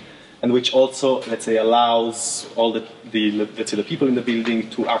 effect, and which also, let's say, allows all let's say, the people in the building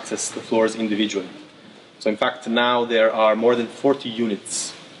to access the floors individually. So in fact, now there are more than 40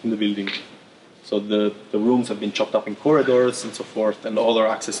 units in the building. So the rooms have been chopped up in corridors and so forth, and all are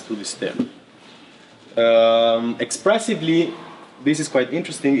access to this stair. Expressively, this is quite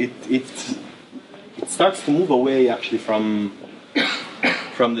interesting. It starts to move away actually from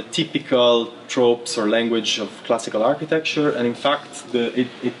the typical tropes or language of classical architecture, and in fact,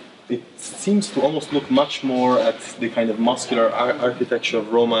 it seems to almost look much more at the kind of muscular architecture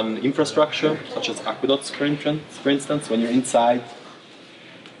of Roman infrastructure, such as aqueducts, for instance. When you're inside,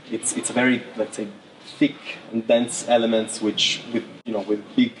 it's a very, let's say, thick and dense elements, which with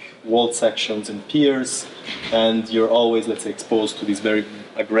big wall sections and piers, and you're always, let's say, exposed to these very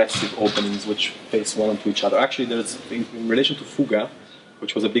aggressive openings which face one onto each other. Actually, there's, in relation to Fuga,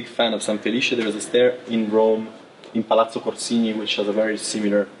 which was a big fan of Sanfelice, there is a stair in Rome, in Palazzo Corsini, which has a very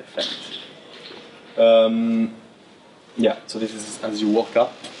similar effect. Yeah, so this is as you walk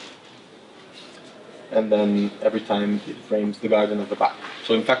up, and then every time it frames the garden at the back.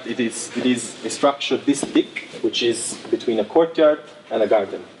 So in fact, it is a structure this thick, which is between a courtyard and a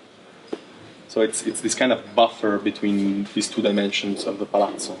garden. So it's this kind of buffer between these two dimensions of the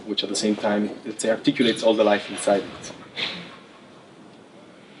palazzo, which at the same time, let's say, articulates all the life inside it.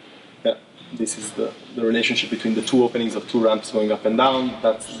 Yeah, this is the relationship between the two openings of two ramps going up and down.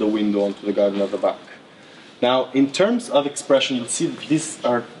 That's the window onto the garden at the back. Now, in terms of expression, you'll see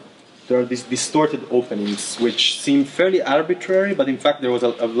that there are these distorted openings, which seem fairly arbitrary, but in fact there was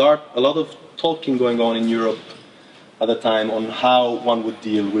a lot of talking going on in Europe at the time on how one would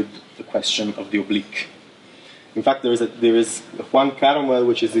deal with the question of the oblique. In fact, there is Juan Caramel,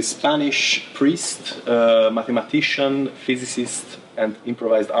 which is a Spanish priest, mathematician, physicist, and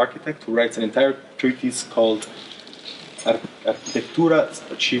improvised architect who writes an entire treatise called Arquitectura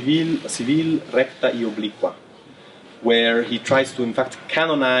Civil Recta y Obliqua, where he tries to, in fact,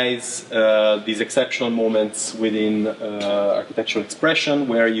 canonize these exceptional moments within architectural expression,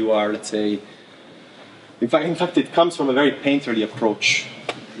 where you are, let's say, in fact, it comes from a very painterly approach,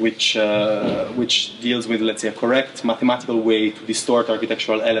 which deals with, let's say, a correct mathematical way to distort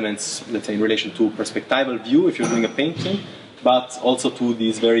architectural elements, let's say, in relation to perspectival view, if you're doing a painting, but also to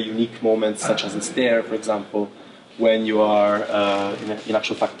these very unique moments, such as the stair, for example, when you are, in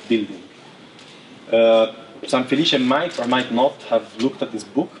actual fact, building. Sanfelice might or might not have looked at this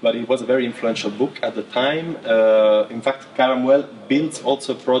book, but it was a very influential book at the time. In fact, Caramuel built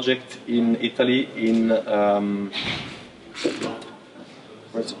also a project in Italy in,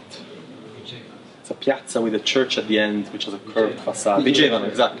 where is it? It's a piazza with a church at the end, which has a curved facade. Vigevano,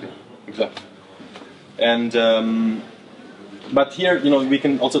 exactly. And, but here, you know, we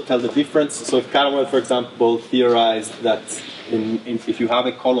can also tell the difference. So if Caramuel, for example, theorized that if you have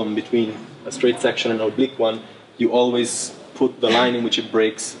a column between a straight section and an oblique one, you always put the line in which it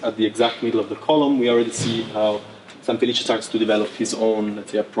breaks at the exact middle of the column. We already see how Sanfelice starts to develop his own,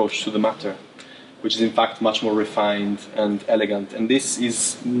 let's say, approach to the matter, which is in fact much more refined and elegant. And this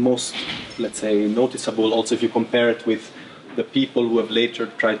is most, let's say, noticeable also if you compare it with the people who have later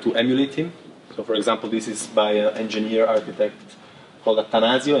tried to emulate him. So for example, this is by an engineer architect called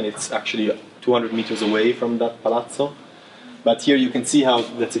Attanasio, and it's actually 200 meters away from that palazzo. But here you can see how,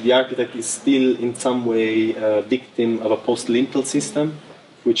 let's say, the architect is still in some way a victim of a post-lintel system,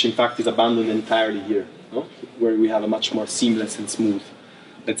 which in fact is abandoned entirely here, no? Where we have a much more seamless and smooth,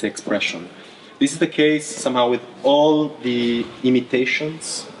 let's say, expression. This is the case somehow with all the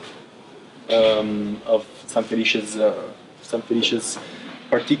imitations of Sanfelice's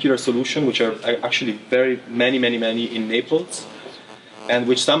particular solution, which are actually very many in Naples, and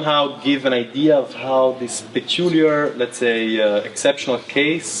which somehow give an idea of how this peculiar, let's say, exceptional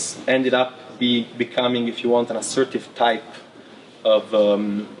case ended up becoming, if you want, an assertive type of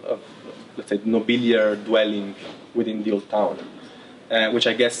let's say, nobiliar dwelling within the old town, which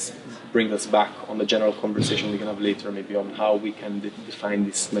I guess brings us back on the general conversation we can have later, maybe on how we can define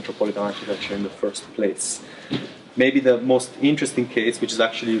this metropolitan architecture in the first place. Maybe the most interesting case, which is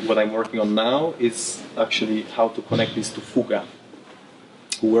actually what I'm working on now, is actually how to connect this to Fuga,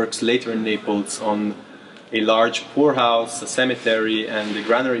 who works later in Naples on a large poorhouse, a cemetery, and a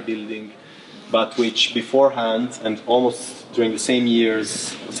granary building, but which beforehand, and almost during the same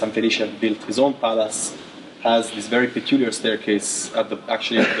years Sanfelice had built his own palace, has this very peculiar staircase at the,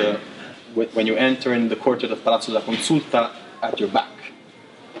 when you enter in the courtyard of Palazzo della Consulta at your back,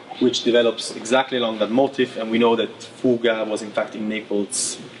 which develops exactly along that motif. And we know that Fuga was in fact in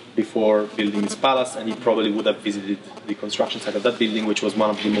Naples before building his palace, and he probably would have visited the construction site of that building, which was one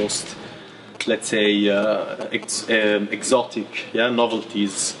of the most, let's say, exotic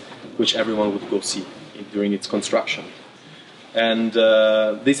novelties which everyone would go see during its construction. And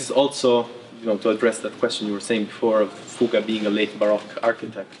this is also, you know, to address that question you were saying before of Fuga being a late Baroque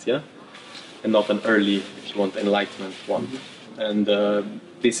architect, and not an early, if you want, Enlightenment one. And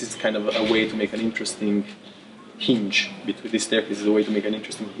this is kind of a way to make an interesting hinge between this staircase is a way to make an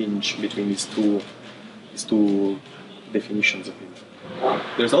interesting hinge between these two definitions of him.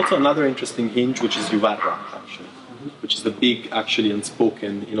 There's also another interesting hinge, which is Juvarra, actually, which is the big, actually,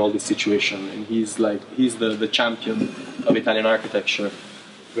 unspoken in all this situation, and he's the champion of Italian architecture,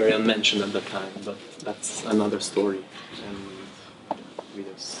 very unmentioned at that time, but that's another story, and with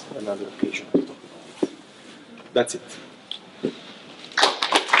us another occasion to talk about it. That's it.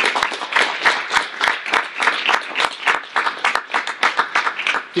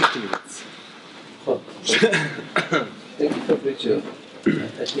 Minutes. Oh. Thank you, Fabrizio.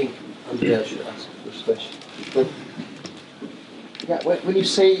 I think Andrea should ask the first question. Yeah, when you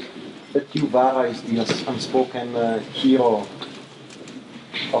say that Juvarra is the unspoken hero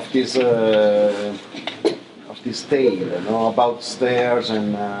of this tale, you know, about stairs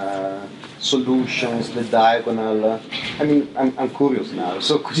and solutions, the diagonal. I mean, I'm curious now.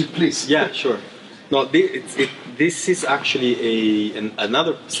 So could you please? Yeah, sure. No, this is actually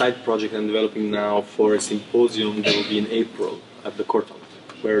another side project I'm developing now for a symposium that will be in April at the Corton,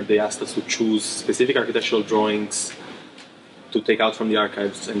 where they asked us to choose specific architectural drawings to take out from the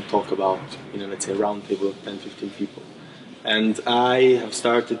archives and talk about, you know, let's say a round table of 10-15 people. And I have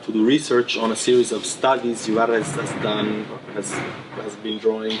started to do research on a series of studies Juvarra has been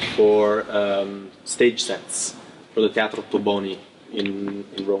drawing for stage sets for the Teatro Toboni in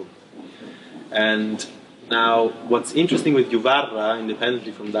Rome. And now, what's interesting with Juvarra,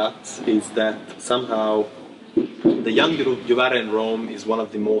 independently from that, is that somehow the young Juvara in Rome is one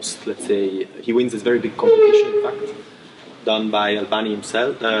of the most, let's say, he wins this very big competition, in fact, done by Albani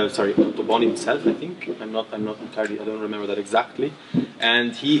himself, Ottoboni himself, I think. I'm not entirely, I don't remember that exactly.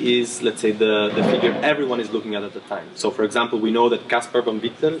 And he is, let's say, the figure everyone is looking at the time. So, for example, we know that Caspar van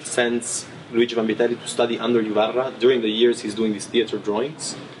Vittel sends Luigi Vanvitelli to study under Juvara. During the years he's doing these theater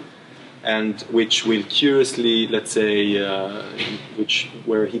drawings, and which will curiously, let's say,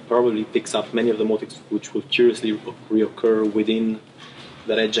 where he probably picks up many of the motifs which will curiously reoccur within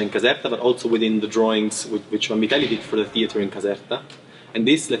the Reggia in Caserta, but also within the drawings which Vanvitelli did for the theater in Caserta. And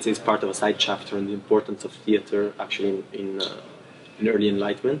this, let's say, is part of a side chapter on the importance of theater actually in early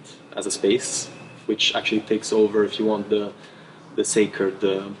Enlightenment as a space, which actually takes over, if you want, the sacred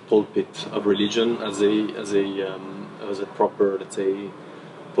pulpit of religion as a proper, let's say,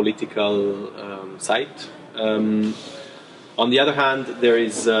 political site. On the other hand, there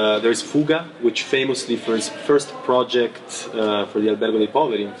is Fuga, which famously for his first project for the Albergo dei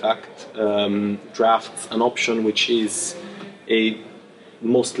Poveri, in fact, drafts an option which is a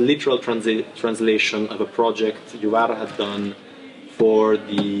most literal translation of a project Juvara had done for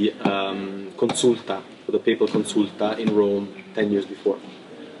the Consulta, for the papal Consulta in Rome 10 years before,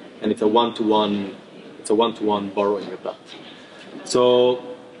 and it's a one-to-one borrowing of that. So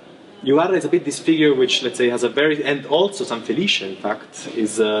Juvara is a bit this figure which, let's say, has a very, and also Sanfelice, in fact,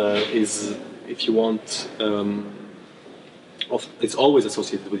 is if you want, it's always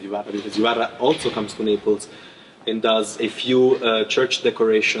associated with Juvara, because Juvara also comes to Naples and does a few church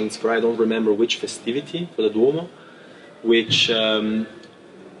decorations for, I don't remember which festivity, for the Duomo, which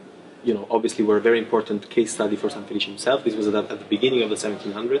you know, obviously were a very important case study for Sanfelice himself. This was at the beginning of the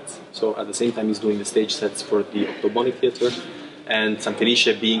 1700s, so at the same time he's doing the stage sets for the Ottoboni theater, and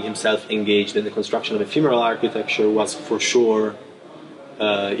Sanfelice, being himself engaged in the construction of ephemeral architecture, was for sure,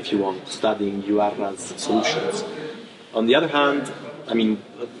 if you want, studying Juvara's solutions. On the other hand, I mean,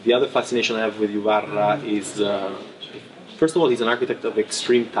 the other fascination I have with Juvara is, first of all, he's an architect of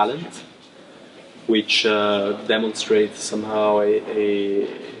extreme talent, which demonstrates somehow a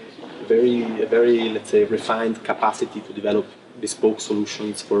very, let's say, refined capacity to develop bespoke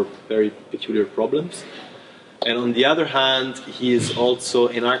solutions for very peculiar problems. And on the other hand, he is also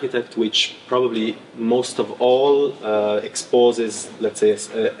an architect which probably most of all exposes, let's say,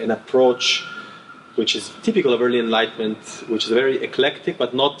 an approach which is typical of early Enlightenment, which is very eclectic,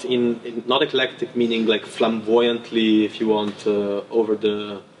 but not eclectic meaning like flamboyantly, if you want, over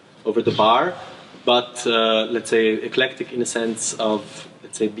the bar, but let's say eclectic in a sense of,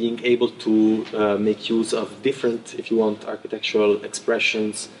 let's say, being able to make use of different, if you want, architectural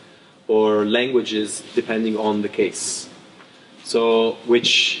expressions or languages depending on the case. So,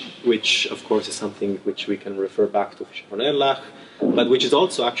 which of course is something which we can refer back to Fischer von Erlach, but which is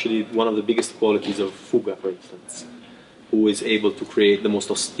also actually one of the biggest qualities of Fuga, for instance, who is able to create the most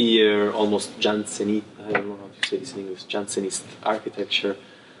austere, almost Jansenist, I don't know how to say this in English, Jansenist architecture.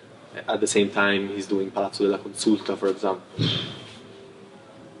 At the same time, he's doing Palazzo della Consulta, for example.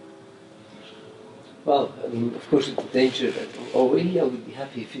 Well, I mean, of course, it's a danger that already I would be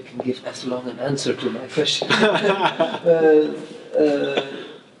happy if you can give as long an answer to my question.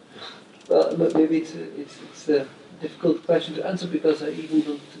 Well, maybe it's a difficult question to answer because I even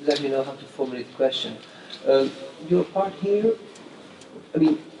don't exactly know how to formulate the question. Your part here, I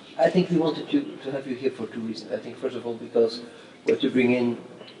mean, I think we wanted to have you here for two reasons. I think, first of all, because what you bring in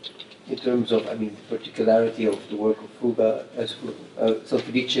terms of, I mean, the particularity of the work of Fuga,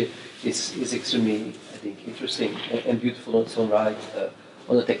 Sanfelice, is extremely, I think, interesting and beautiful on its own right,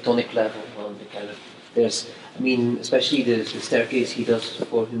 on a tectonic level, on the kind of, there's, I mean, especially the staircase he does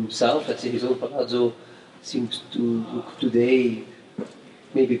for himself, let's say his own palazzo, seems to look today,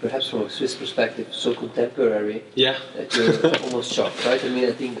 maybe perhaps from a Swiss perspective, so contemporary, yeah, that you're almost shocked, right? I mean,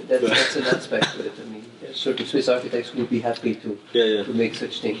 I think that's an aspect of it. I mean, certain Swiss architects would be happy to make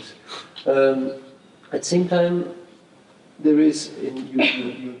such things. At the same time, there is,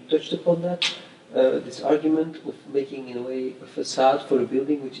 you touched upon that, this argument of making, in a way, a facade for a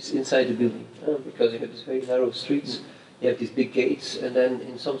building which is inside the building, because you have these very narrow streets, you have these big gates, and then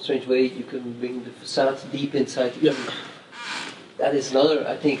in some strange way you can bring the facade deep inside the building. That is another,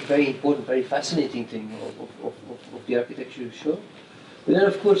 I think, very important, very fascinating thing of the architecture you show. But then,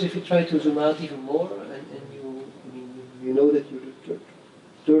 of course, if you try to zoom out even more, and you know that you're the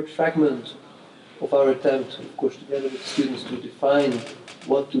third fragment of our attempt, of course, together with students, to define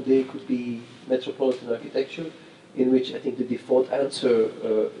what today could be metropolitan architecture, in which I think the default answer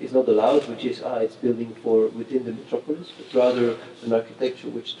is not allowed, which is, it's building for within the metropolis, but rather an architecture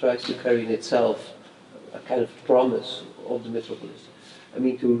which tries to carry in itself a kind of promise of the metropolis. I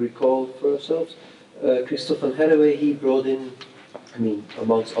mean, to recall for ourselves, Christoph van Herrewe, he brought in, I mean,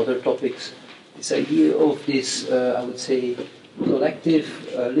 amongst other topics, this idea of this, I would say, collective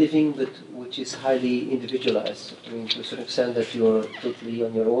living, but which is highly individualized. I mean, to a certain extent that you're totally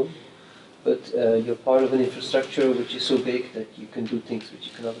on your own, but you're part of an infrastructure which is so big that you can do things which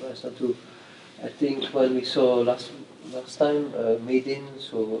you can otherwise not do. I think when we saw last time, Made-in,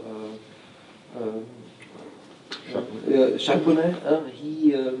 so Charbonnet,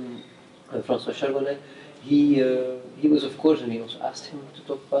 François Charbonnet, he was, of course, and we also asked him to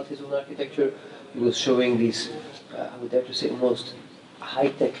talk about his own architecture. He was showing this, I would dare to say, almost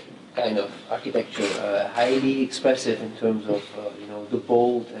high-tech kind of architecture, highly expressive in terms of you know, the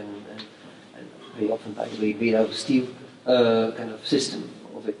bold and very often, by the way, made out of steel kind of system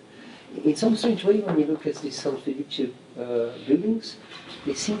of it. In some strange way, when you look at these Sanfelice buildings,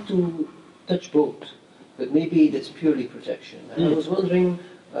 they seem to touch both, but maybe that's purely projection. And I was wondering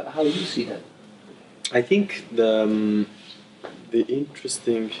how you see that. I think the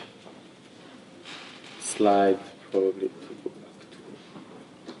interesting slide probably to go back to.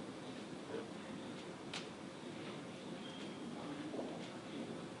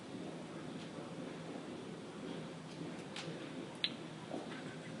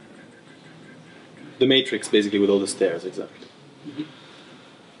 The matrix, basically, with all the stairs, exactly. Mm-hmm.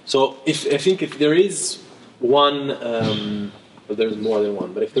 So, I think if there is one, well, there's more than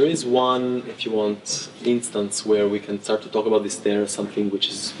one, but if there is one, if you want, instance where we can start to talk about the stairs, something which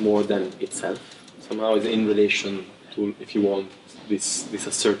is more than itself, somehow is in relation to, if you want, this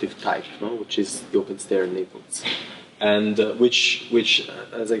assertive type, no? Which is the open stair in Naples, and which,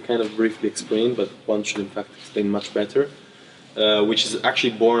 as I kind of briefly explained, but one should in fact explain much better. Which is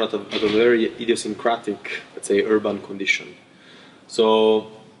actually born out of a very idiosyncratic, let's say, urban condition.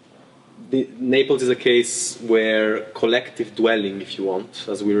 So, Naples is a case where collective dwelling, if you want,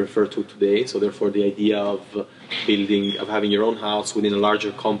 as we refer to today, so therefore the idea of having your own house within a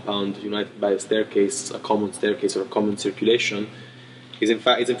larger compound united by a staircase, a common staircase or a common circulation, is in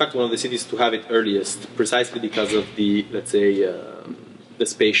fact one of the cities to have it earliest, precisely because of the, let's say, the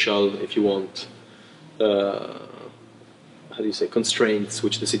spatial, if you want, how do you say, constraints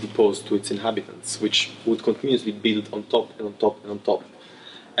which the city posed to its inhabitants, which would continuously build on top and on top and on top.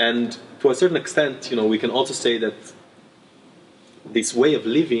 And to a certain extent, you know, we can also say that this way of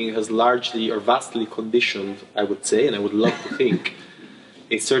living has largely or vastly conditioned, I would say, and I would love to think,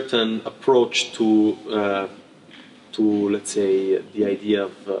 a certain approach to let's say, the idea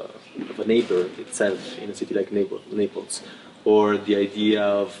of a neighbor itself in a city like Naples, or the idea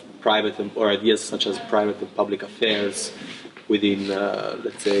of private or ideas such as private and public affairs within,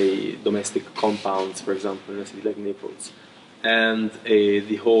 let's say, domestic compounds, for example, in a city like Naples, and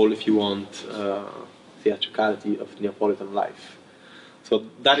the whole, if you want, theatricality of Neapolitan life. So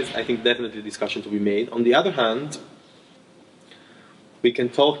that is, I think, definitely a discussion to be made. On the other hand, we can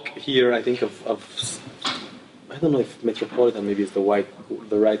talk here, I think, of I don't know if metropolitan maybe is the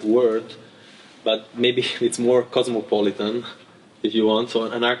right word, but maybe it's more cosmopolitan, if you want. So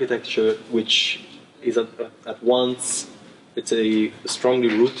an architecture which is at once, let's say, strongly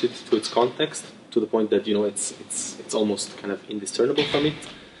rooted to its context, to the point that, you know, it's almost kind of indiscernible from it,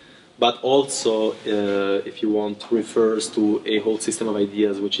 but also, if you want, refers to a whole system of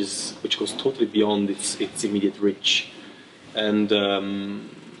ideas which goes totally beyond its immediate reach, and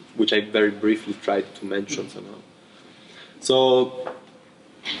which I very briefly tried to mention somehow. So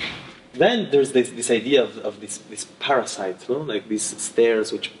then there's this idea of this parasite, no? Like these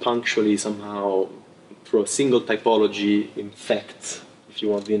stairs which punctually somehow, through a single typology, infect, if you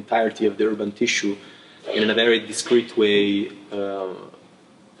want, the entirety of the urban tissue, and in a very discrete way,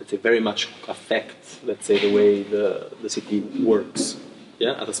 let's say, very much affect, let's say, the way the city works,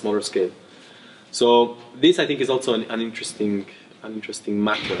 yeah, at a smaller scale. So this, I think, is also an interesting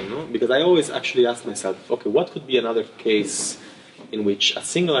matter, no? Because I always actually ask myself, okay, what could be another case in which a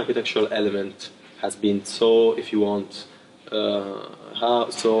single architectural element has been so, if you want,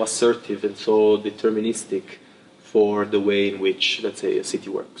 so assertive and so deterministic for the way in which, let's say, a city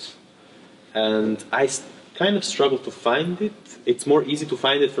works. And I kind of struggle to find it. It's more easy to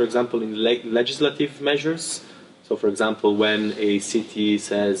find it, for example, in legislative measures. So, for example, when a city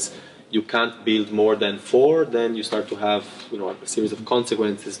says you can't build more than 4, then you start to have, you know, a series of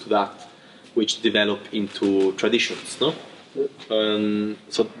consequences to that, which develop into traditions, no?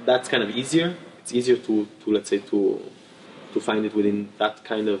 So that's kind of easier. It's easier to let's say, to find it within that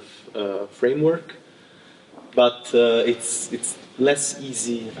kind of framework. But it's less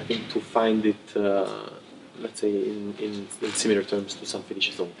easy, I think, to find it, let's say, in similar terms to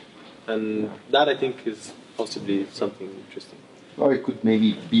Sanfelice's own. And that, I think, is possibly something interesting. Or it could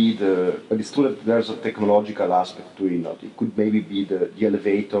maybe be but it's true that there's a technological aspect to it. It could maybe be the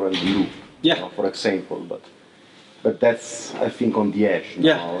elevator and the loop, for example. But that's, I think, on the edge.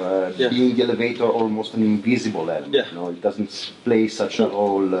 Being the elevator almost an invisible element. It doesn't play such a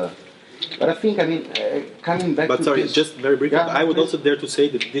role. But I think, coming back to sorry, this, just very briefly, I would also dare to say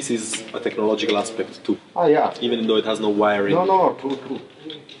that this is a technological aspect too. Even though it has no wiring. No,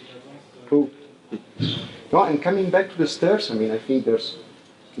 true. No, and coming back to the stairs, I think there's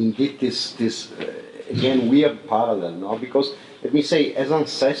indeed this again weird parallel, no? Because let me say, as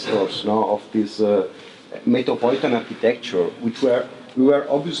ancestors, no, of this metropolitan architecture, we were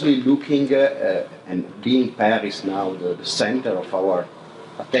obviously looking and being Paris now the center of our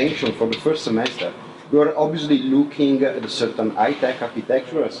attention for the first semester. We were obviously looking at a certain high-tech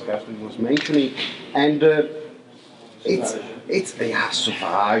architecture, as Kersten was mentioning, and it's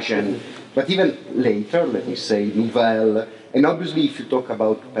Sauvage, but even later, let me say, Nouvelle, and obviously if you talk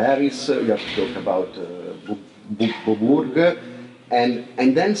about Paris, you have to talk about Beaubourg,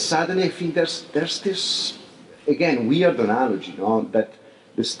 and then suddenly I think there's this, again, weird analogy, that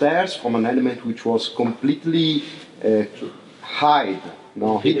the stairs from an element which was completely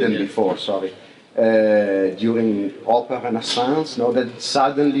hidden before, during Upper Renaissance, that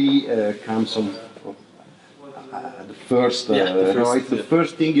suddenly comes on it's the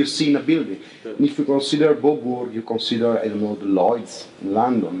first thing you see in a building. And if you consider Beaubourg, you consider, I don't know, the Lloyds in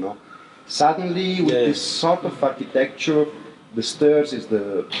London, Suddenly, with this sort of architecture, the stairs is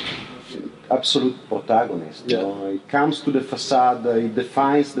the absolute protagonist. It comes to the facade, it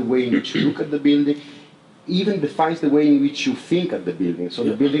defines the way in which you look at the building, even defines the way in which you think at the building. So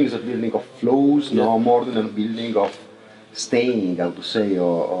the building is a building of flows, more than a building of staying, how to say,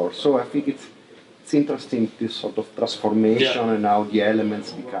 or so. I think it's interesting, this sort of transformation and how the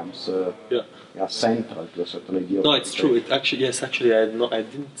elements becomes central to a certain idea. No, it's true. It actually, I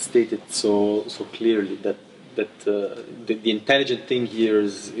didn't state it so clearly that the intelligent thing here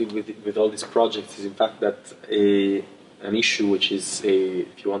is with all these projects is in fact that an issue which is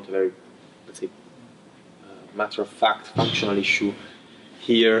if you want, a very, let's say, matter of fact functional issue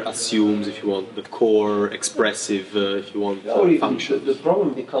here assumes, if you want, the core expressive, if you want, function. The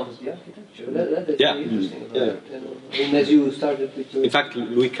problem becomes the architecture. That's very interesting about it. And as you started with your... In fact,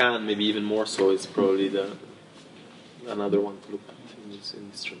 Louis Kahn, maybe even more so, is probably another one to look at in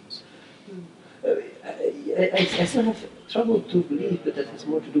these terms. I still have trouble to believe, but that has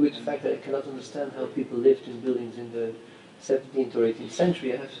more to do with the fact that I cannot understand how people lived in buildings in the 17th or 18th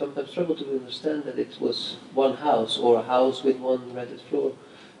century. I have sometimes struggled to understand that it was one house or a house with one rented floor.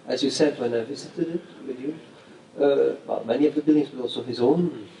 As you said when I visited it with you, many of the buildings, but also his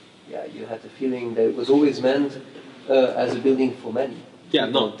own, you had the feeling that it was always meant as a building for many.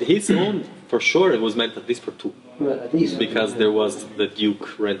 His own, for sure, it was meant at least for two. At least. Because there was the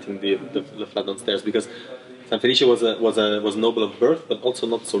Duke renting the flat downstairs. Because Sanfelice was noble of birth, but also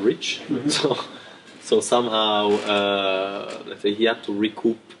not so rich. So somehow, let's say, he had to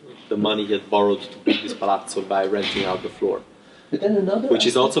recoup the money he had borrowed to build this palazzo by renting out the floor. But then which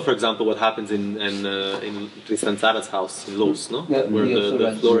is also, for example, what happens in Tristan Tzara's house in Lausanne, where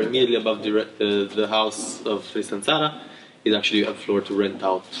the floor immediately above the house of Tristan Tzara is actually a floor to rent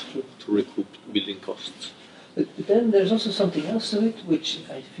out to recoup building costs. But then there's also something else to it, which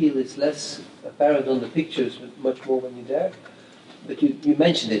I feel is less apparent on the pictures, but much more when you're there. But you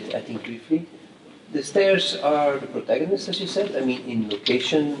mentioned it, I think, briefly. The stairs are the protagonists, as you said. I mean, in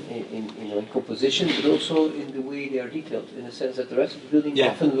location, in composition, but also in the way they are detailed. In the sense that the rest of the building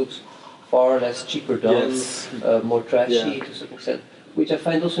often looks far less cheaper done, more trashy to some extent. Which I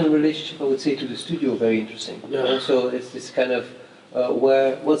find also in relationship, I would say, to the studio very interesting. So it's this kind of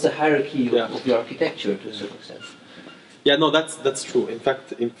what's the hierarchy of your architecture to a certain extent. Yeah, no, that's true. In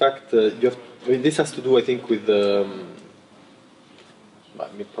fact, you have. I mean, this has to do, I think, with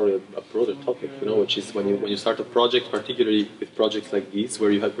probably a broader topic, which is when you start a project, particularly with projects like these,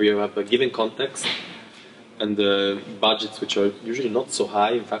 where you have a given context and budgets which are usually not so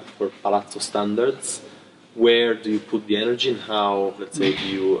high. In fact, for palazzo standards, where do you put the energy, and how, let's say, do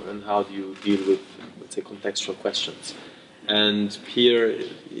you deal with, let's say, contextual questions? And here,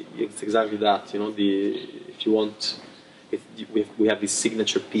 it's exactly that. If you want, we have these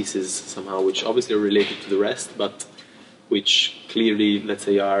signature pieces somehow, which obviously are related to the rest, but which clearly, let's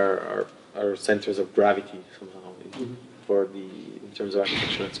say, are centers of gravity somehow in terms of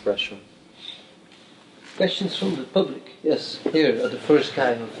architectural expression. Questions from the public? Yes, here at the first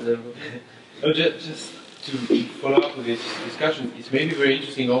guy of the room. Just to follow up with this discussion, it's maybe very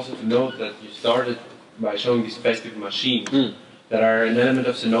interesting also to note that you started by showing these festive machines that are an element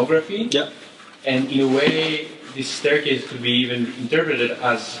of scenography. Yeah. And in a way, this staircase could be even interpreted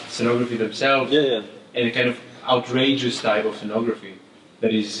as scenography themselves, and a kind of outrageous type of scenography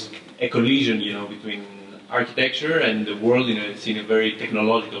that is a collision, you know, between architecture and the world in a very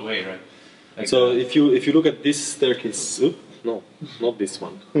technological way, right? Like so if you look at this staircase, no, not this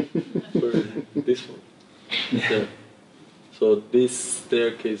one, this one. Yeah. So this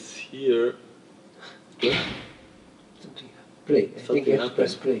staircase here. Play. I think you have to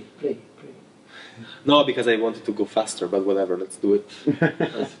press play. No, because I wanted to go faster, but whatever, let's do it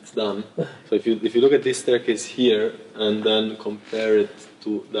as it's done. So if you look at this staircase here and then compare it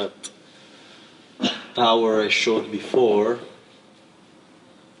to that tower I showed before,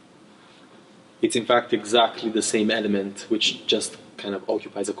 it's in fact exactly the same element, which just kind of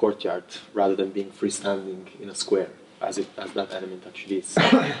occupies a courtyard rather than being freestanding in a square, as that element actually is.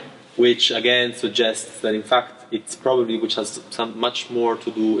 Which again suggests that in fact it's probably, which has some much more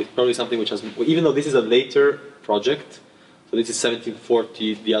to do, it's probably something which has, even though this is a later project, so this is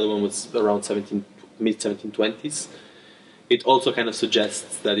 1740, the other one was around mid-1720s, it also kind of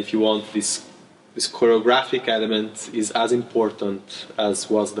suggests that if you want this choreographic element is as important as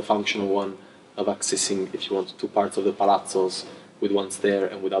was the functional one of accessing, if you want, two parts of the palazzos with one stair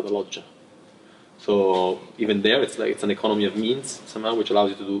and without a loggia. So even there, it's like it's an economy of means somehow, which allows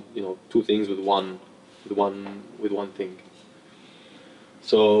you to do, you know, two things with one thing.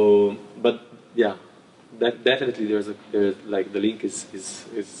 So, but yeah, that definitely there's like the link is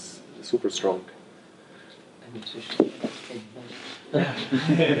super strong.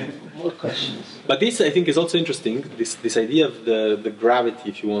 More questions. But this, I think, is also interesting. This idea of the gravity,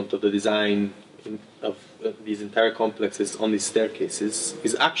 if you want, of the design of these entire complexes on these staircases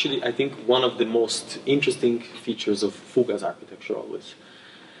is actually, I think, one of the most interesting features of Fuga's architecture always,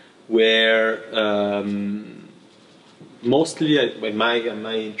 where mostly in my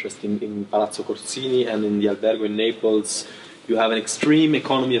interest in Palazzo Corsini and in the Albergo in Naples, you have an extreme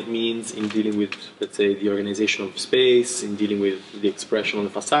economy of means in dealing with, let's say, the organization of space, in dealing with the expression on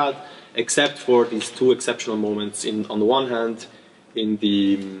the facade, except for these two exceptional moments. On the one hand, in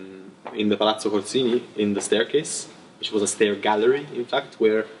the Palazzo Corsini, in the staircase, which was a stair gallery, in fact,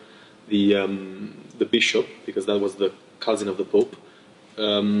 where the bishop, because that was the cousin of the Pope,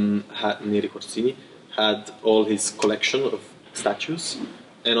 Neri Corsini, had all his collection of statues.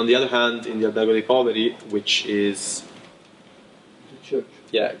 And on the other hand, in the Albergo dei Poveri, which is... The church.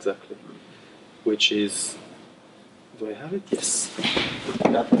 Yeah, exactly. Which is... Do I have it? Yes.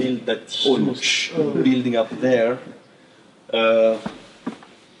 That huge building up there.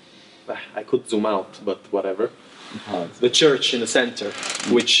 I could zoom out, but whatever. The church in the center,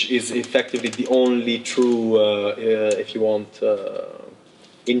 which is effectively the only true, if you want,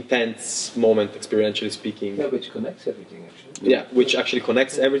 intense moment, experientially speaking. Yeah, which connects everything, actually. Yeah, which actually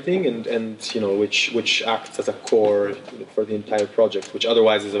connects everything, and you know, which acts as a core for the entire project, which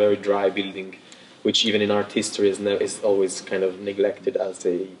otherwise is a very dry building, which even in art history is always kind of neglected as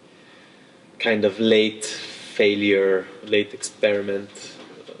a kind of late failure, late experiment.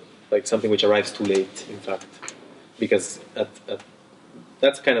 Like something which arrives too late, in fact, because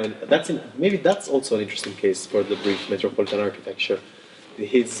maybe that's also an interesting case for the brief Metropolitan architecture.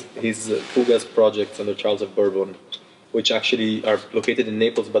 His Fuga's projects under Charles of Bourbon, which actually are located in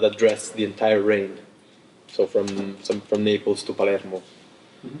Naples but address the entire reign, so from Naples to Palermo.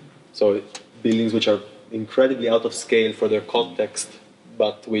 So buildings which are incredibly out of scale for their context,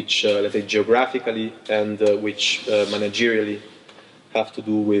 but which, let's say, geographically and which managerially have to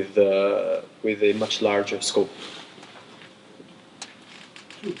do with a much larger scope.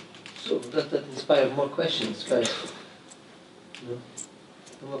 So that inspired more questions, guys. No?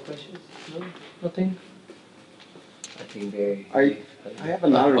 No more questions? No? Nothing? I think I have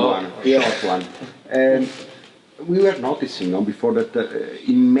another one, a short one. And we were noticing before that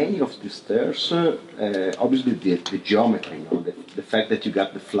in many of the stairs, obviously the geometry, the fact that you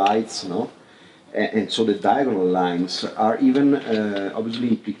got the flights, and so the diagonal lines are even obviously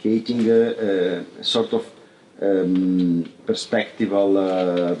implicating a sort of perspectival,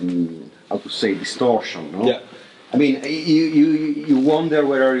 how to say, distortion. No? Yeah. I mean, you wonder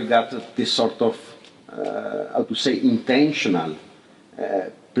whether you got this sort of, how to say, intentional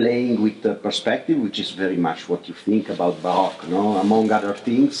playing with the perspective, which is very much what you think about Baroque, no? Among other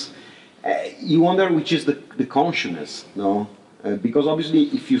things. You wonder which is the consciousness, no? Because obviously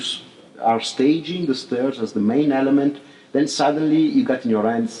if you are staging the stairs as the main element, then suddenly you got in your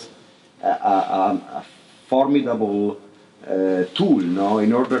hands a formidable tool, no,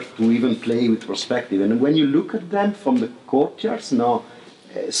 in order to even play with perspective. And when you look at them from the courtyards,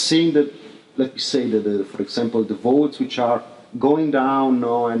 seeing the, let me say, for example, the vaults which are going down,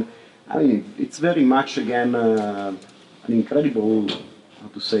 no, and I mean, it's very much again an incredible, how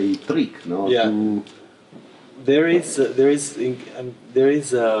to say, trick, no? Yeah. There is an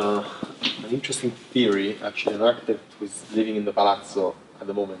interesting theory, actually. An architect who is living in the palazzo at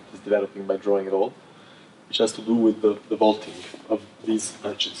the moment is developing by drawing it all, which has to do with the vaulting of these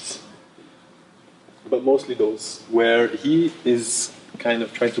arches. But mostly those, where he is kind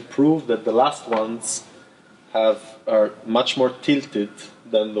of trying to prove that the last ones are much more tilted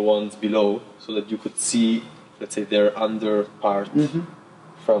than the ones below, so that you could see, let's say, their under part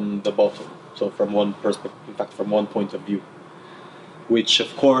from the bottom. So from one perspective, in fact, from one point of view, which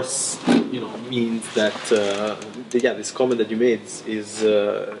of course, means that this comment that you made is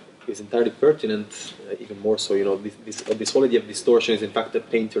entirely pertinent. Even more so, this whole idea of distortion is in fact a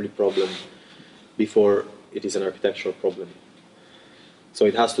painterly problem before it is an architectural problem. So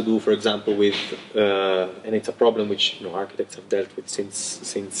it has to do, for example, with, and it's a problem which architects have dealt with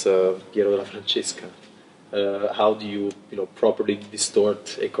since Piero della Francesca. How do you properly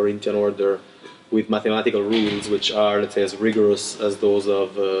distort a Corinthian order with mathematical rules which are, let's say, as rigorous as those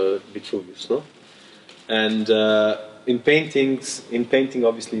of Vitruvius, no? And in painting,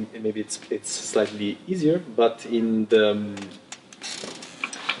 obviously, maybe it's slightly easier, but in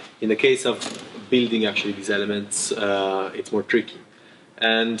the case of building actually these elements, it's more tricky.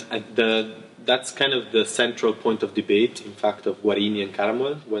 And that's kind of the central point of debate, in fact, of Guarini and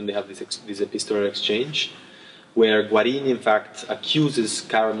Caramuel when they have this epistolary exchange, where Guarini, in fact, accuses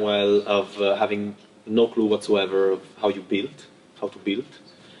Caramuel of having no clue whatsoever of how to build,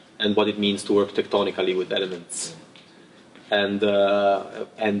 and what it means to work tectonically with elements. And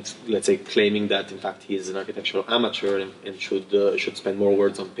let's say claiming that, in fact, he is an architectural amateur and should spend more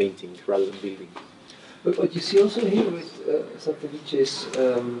words on painting rather than building. But what you see also here with Sanfelice's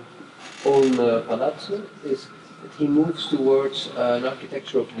own palazzo is that he moves towards an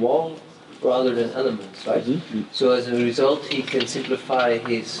architecture of wall rather than elements, right? So as a result, he can simplify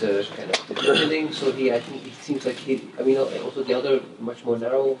his kind of building. So I think it seems like also the other much more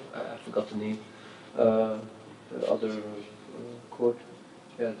narrow, I forgot the name, the other court,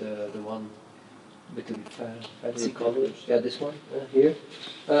 the one with the fancy colors, this one here.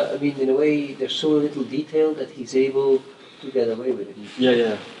 In a way, there's so little detail that he's able to get away with it.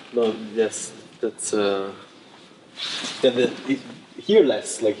 That's here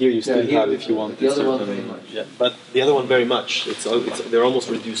less. Like here, you still have, if you want. The other one very much. Yeah, but the other one very much. They're almost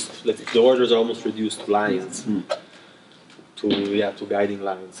reduced. The orders are almost reduced to lines. To guiding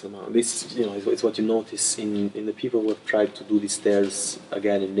lines somehow. This is what you notice in the people who have tried to do these stairs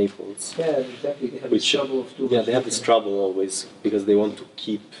again in Naples. Yeah, exactly. They have this trouble of too much. They have this trouble always because they want to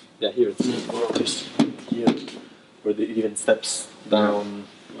keep. Here it's here where it even steps down.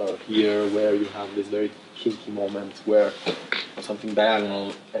 Here where you have this very kinky moment where something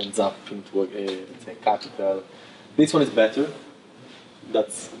diagonal ends up into let's say, capital. This one is better.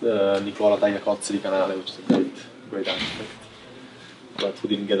 That's Nicola Tagliacozzi di Canale, which is a great architect, but who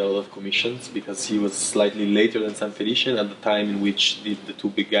didn't get a lot of commissions because he was slightly later than Sanfelice at the time in which the two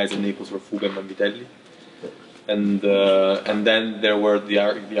big guys in Naples were Fuga and Vanvitelli. And then there were the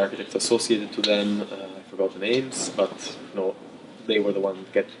architects associated to them. I forgot the names, but they were the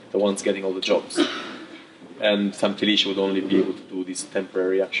ones getting all the jobs. And Sanfelice would only be able to do these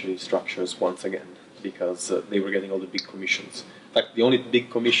temporary structures once again because they were getting all the big commissions. In fact, the only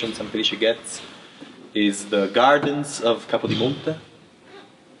big commission Sanfelice gets is the gardens of Capodimonte,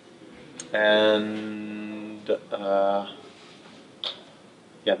 and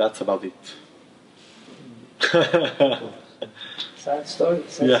that's about it. Sad story.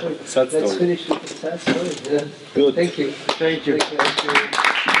 Sad story. Let's finish with the sad story. Good. Thank you. Thank you. Thank you.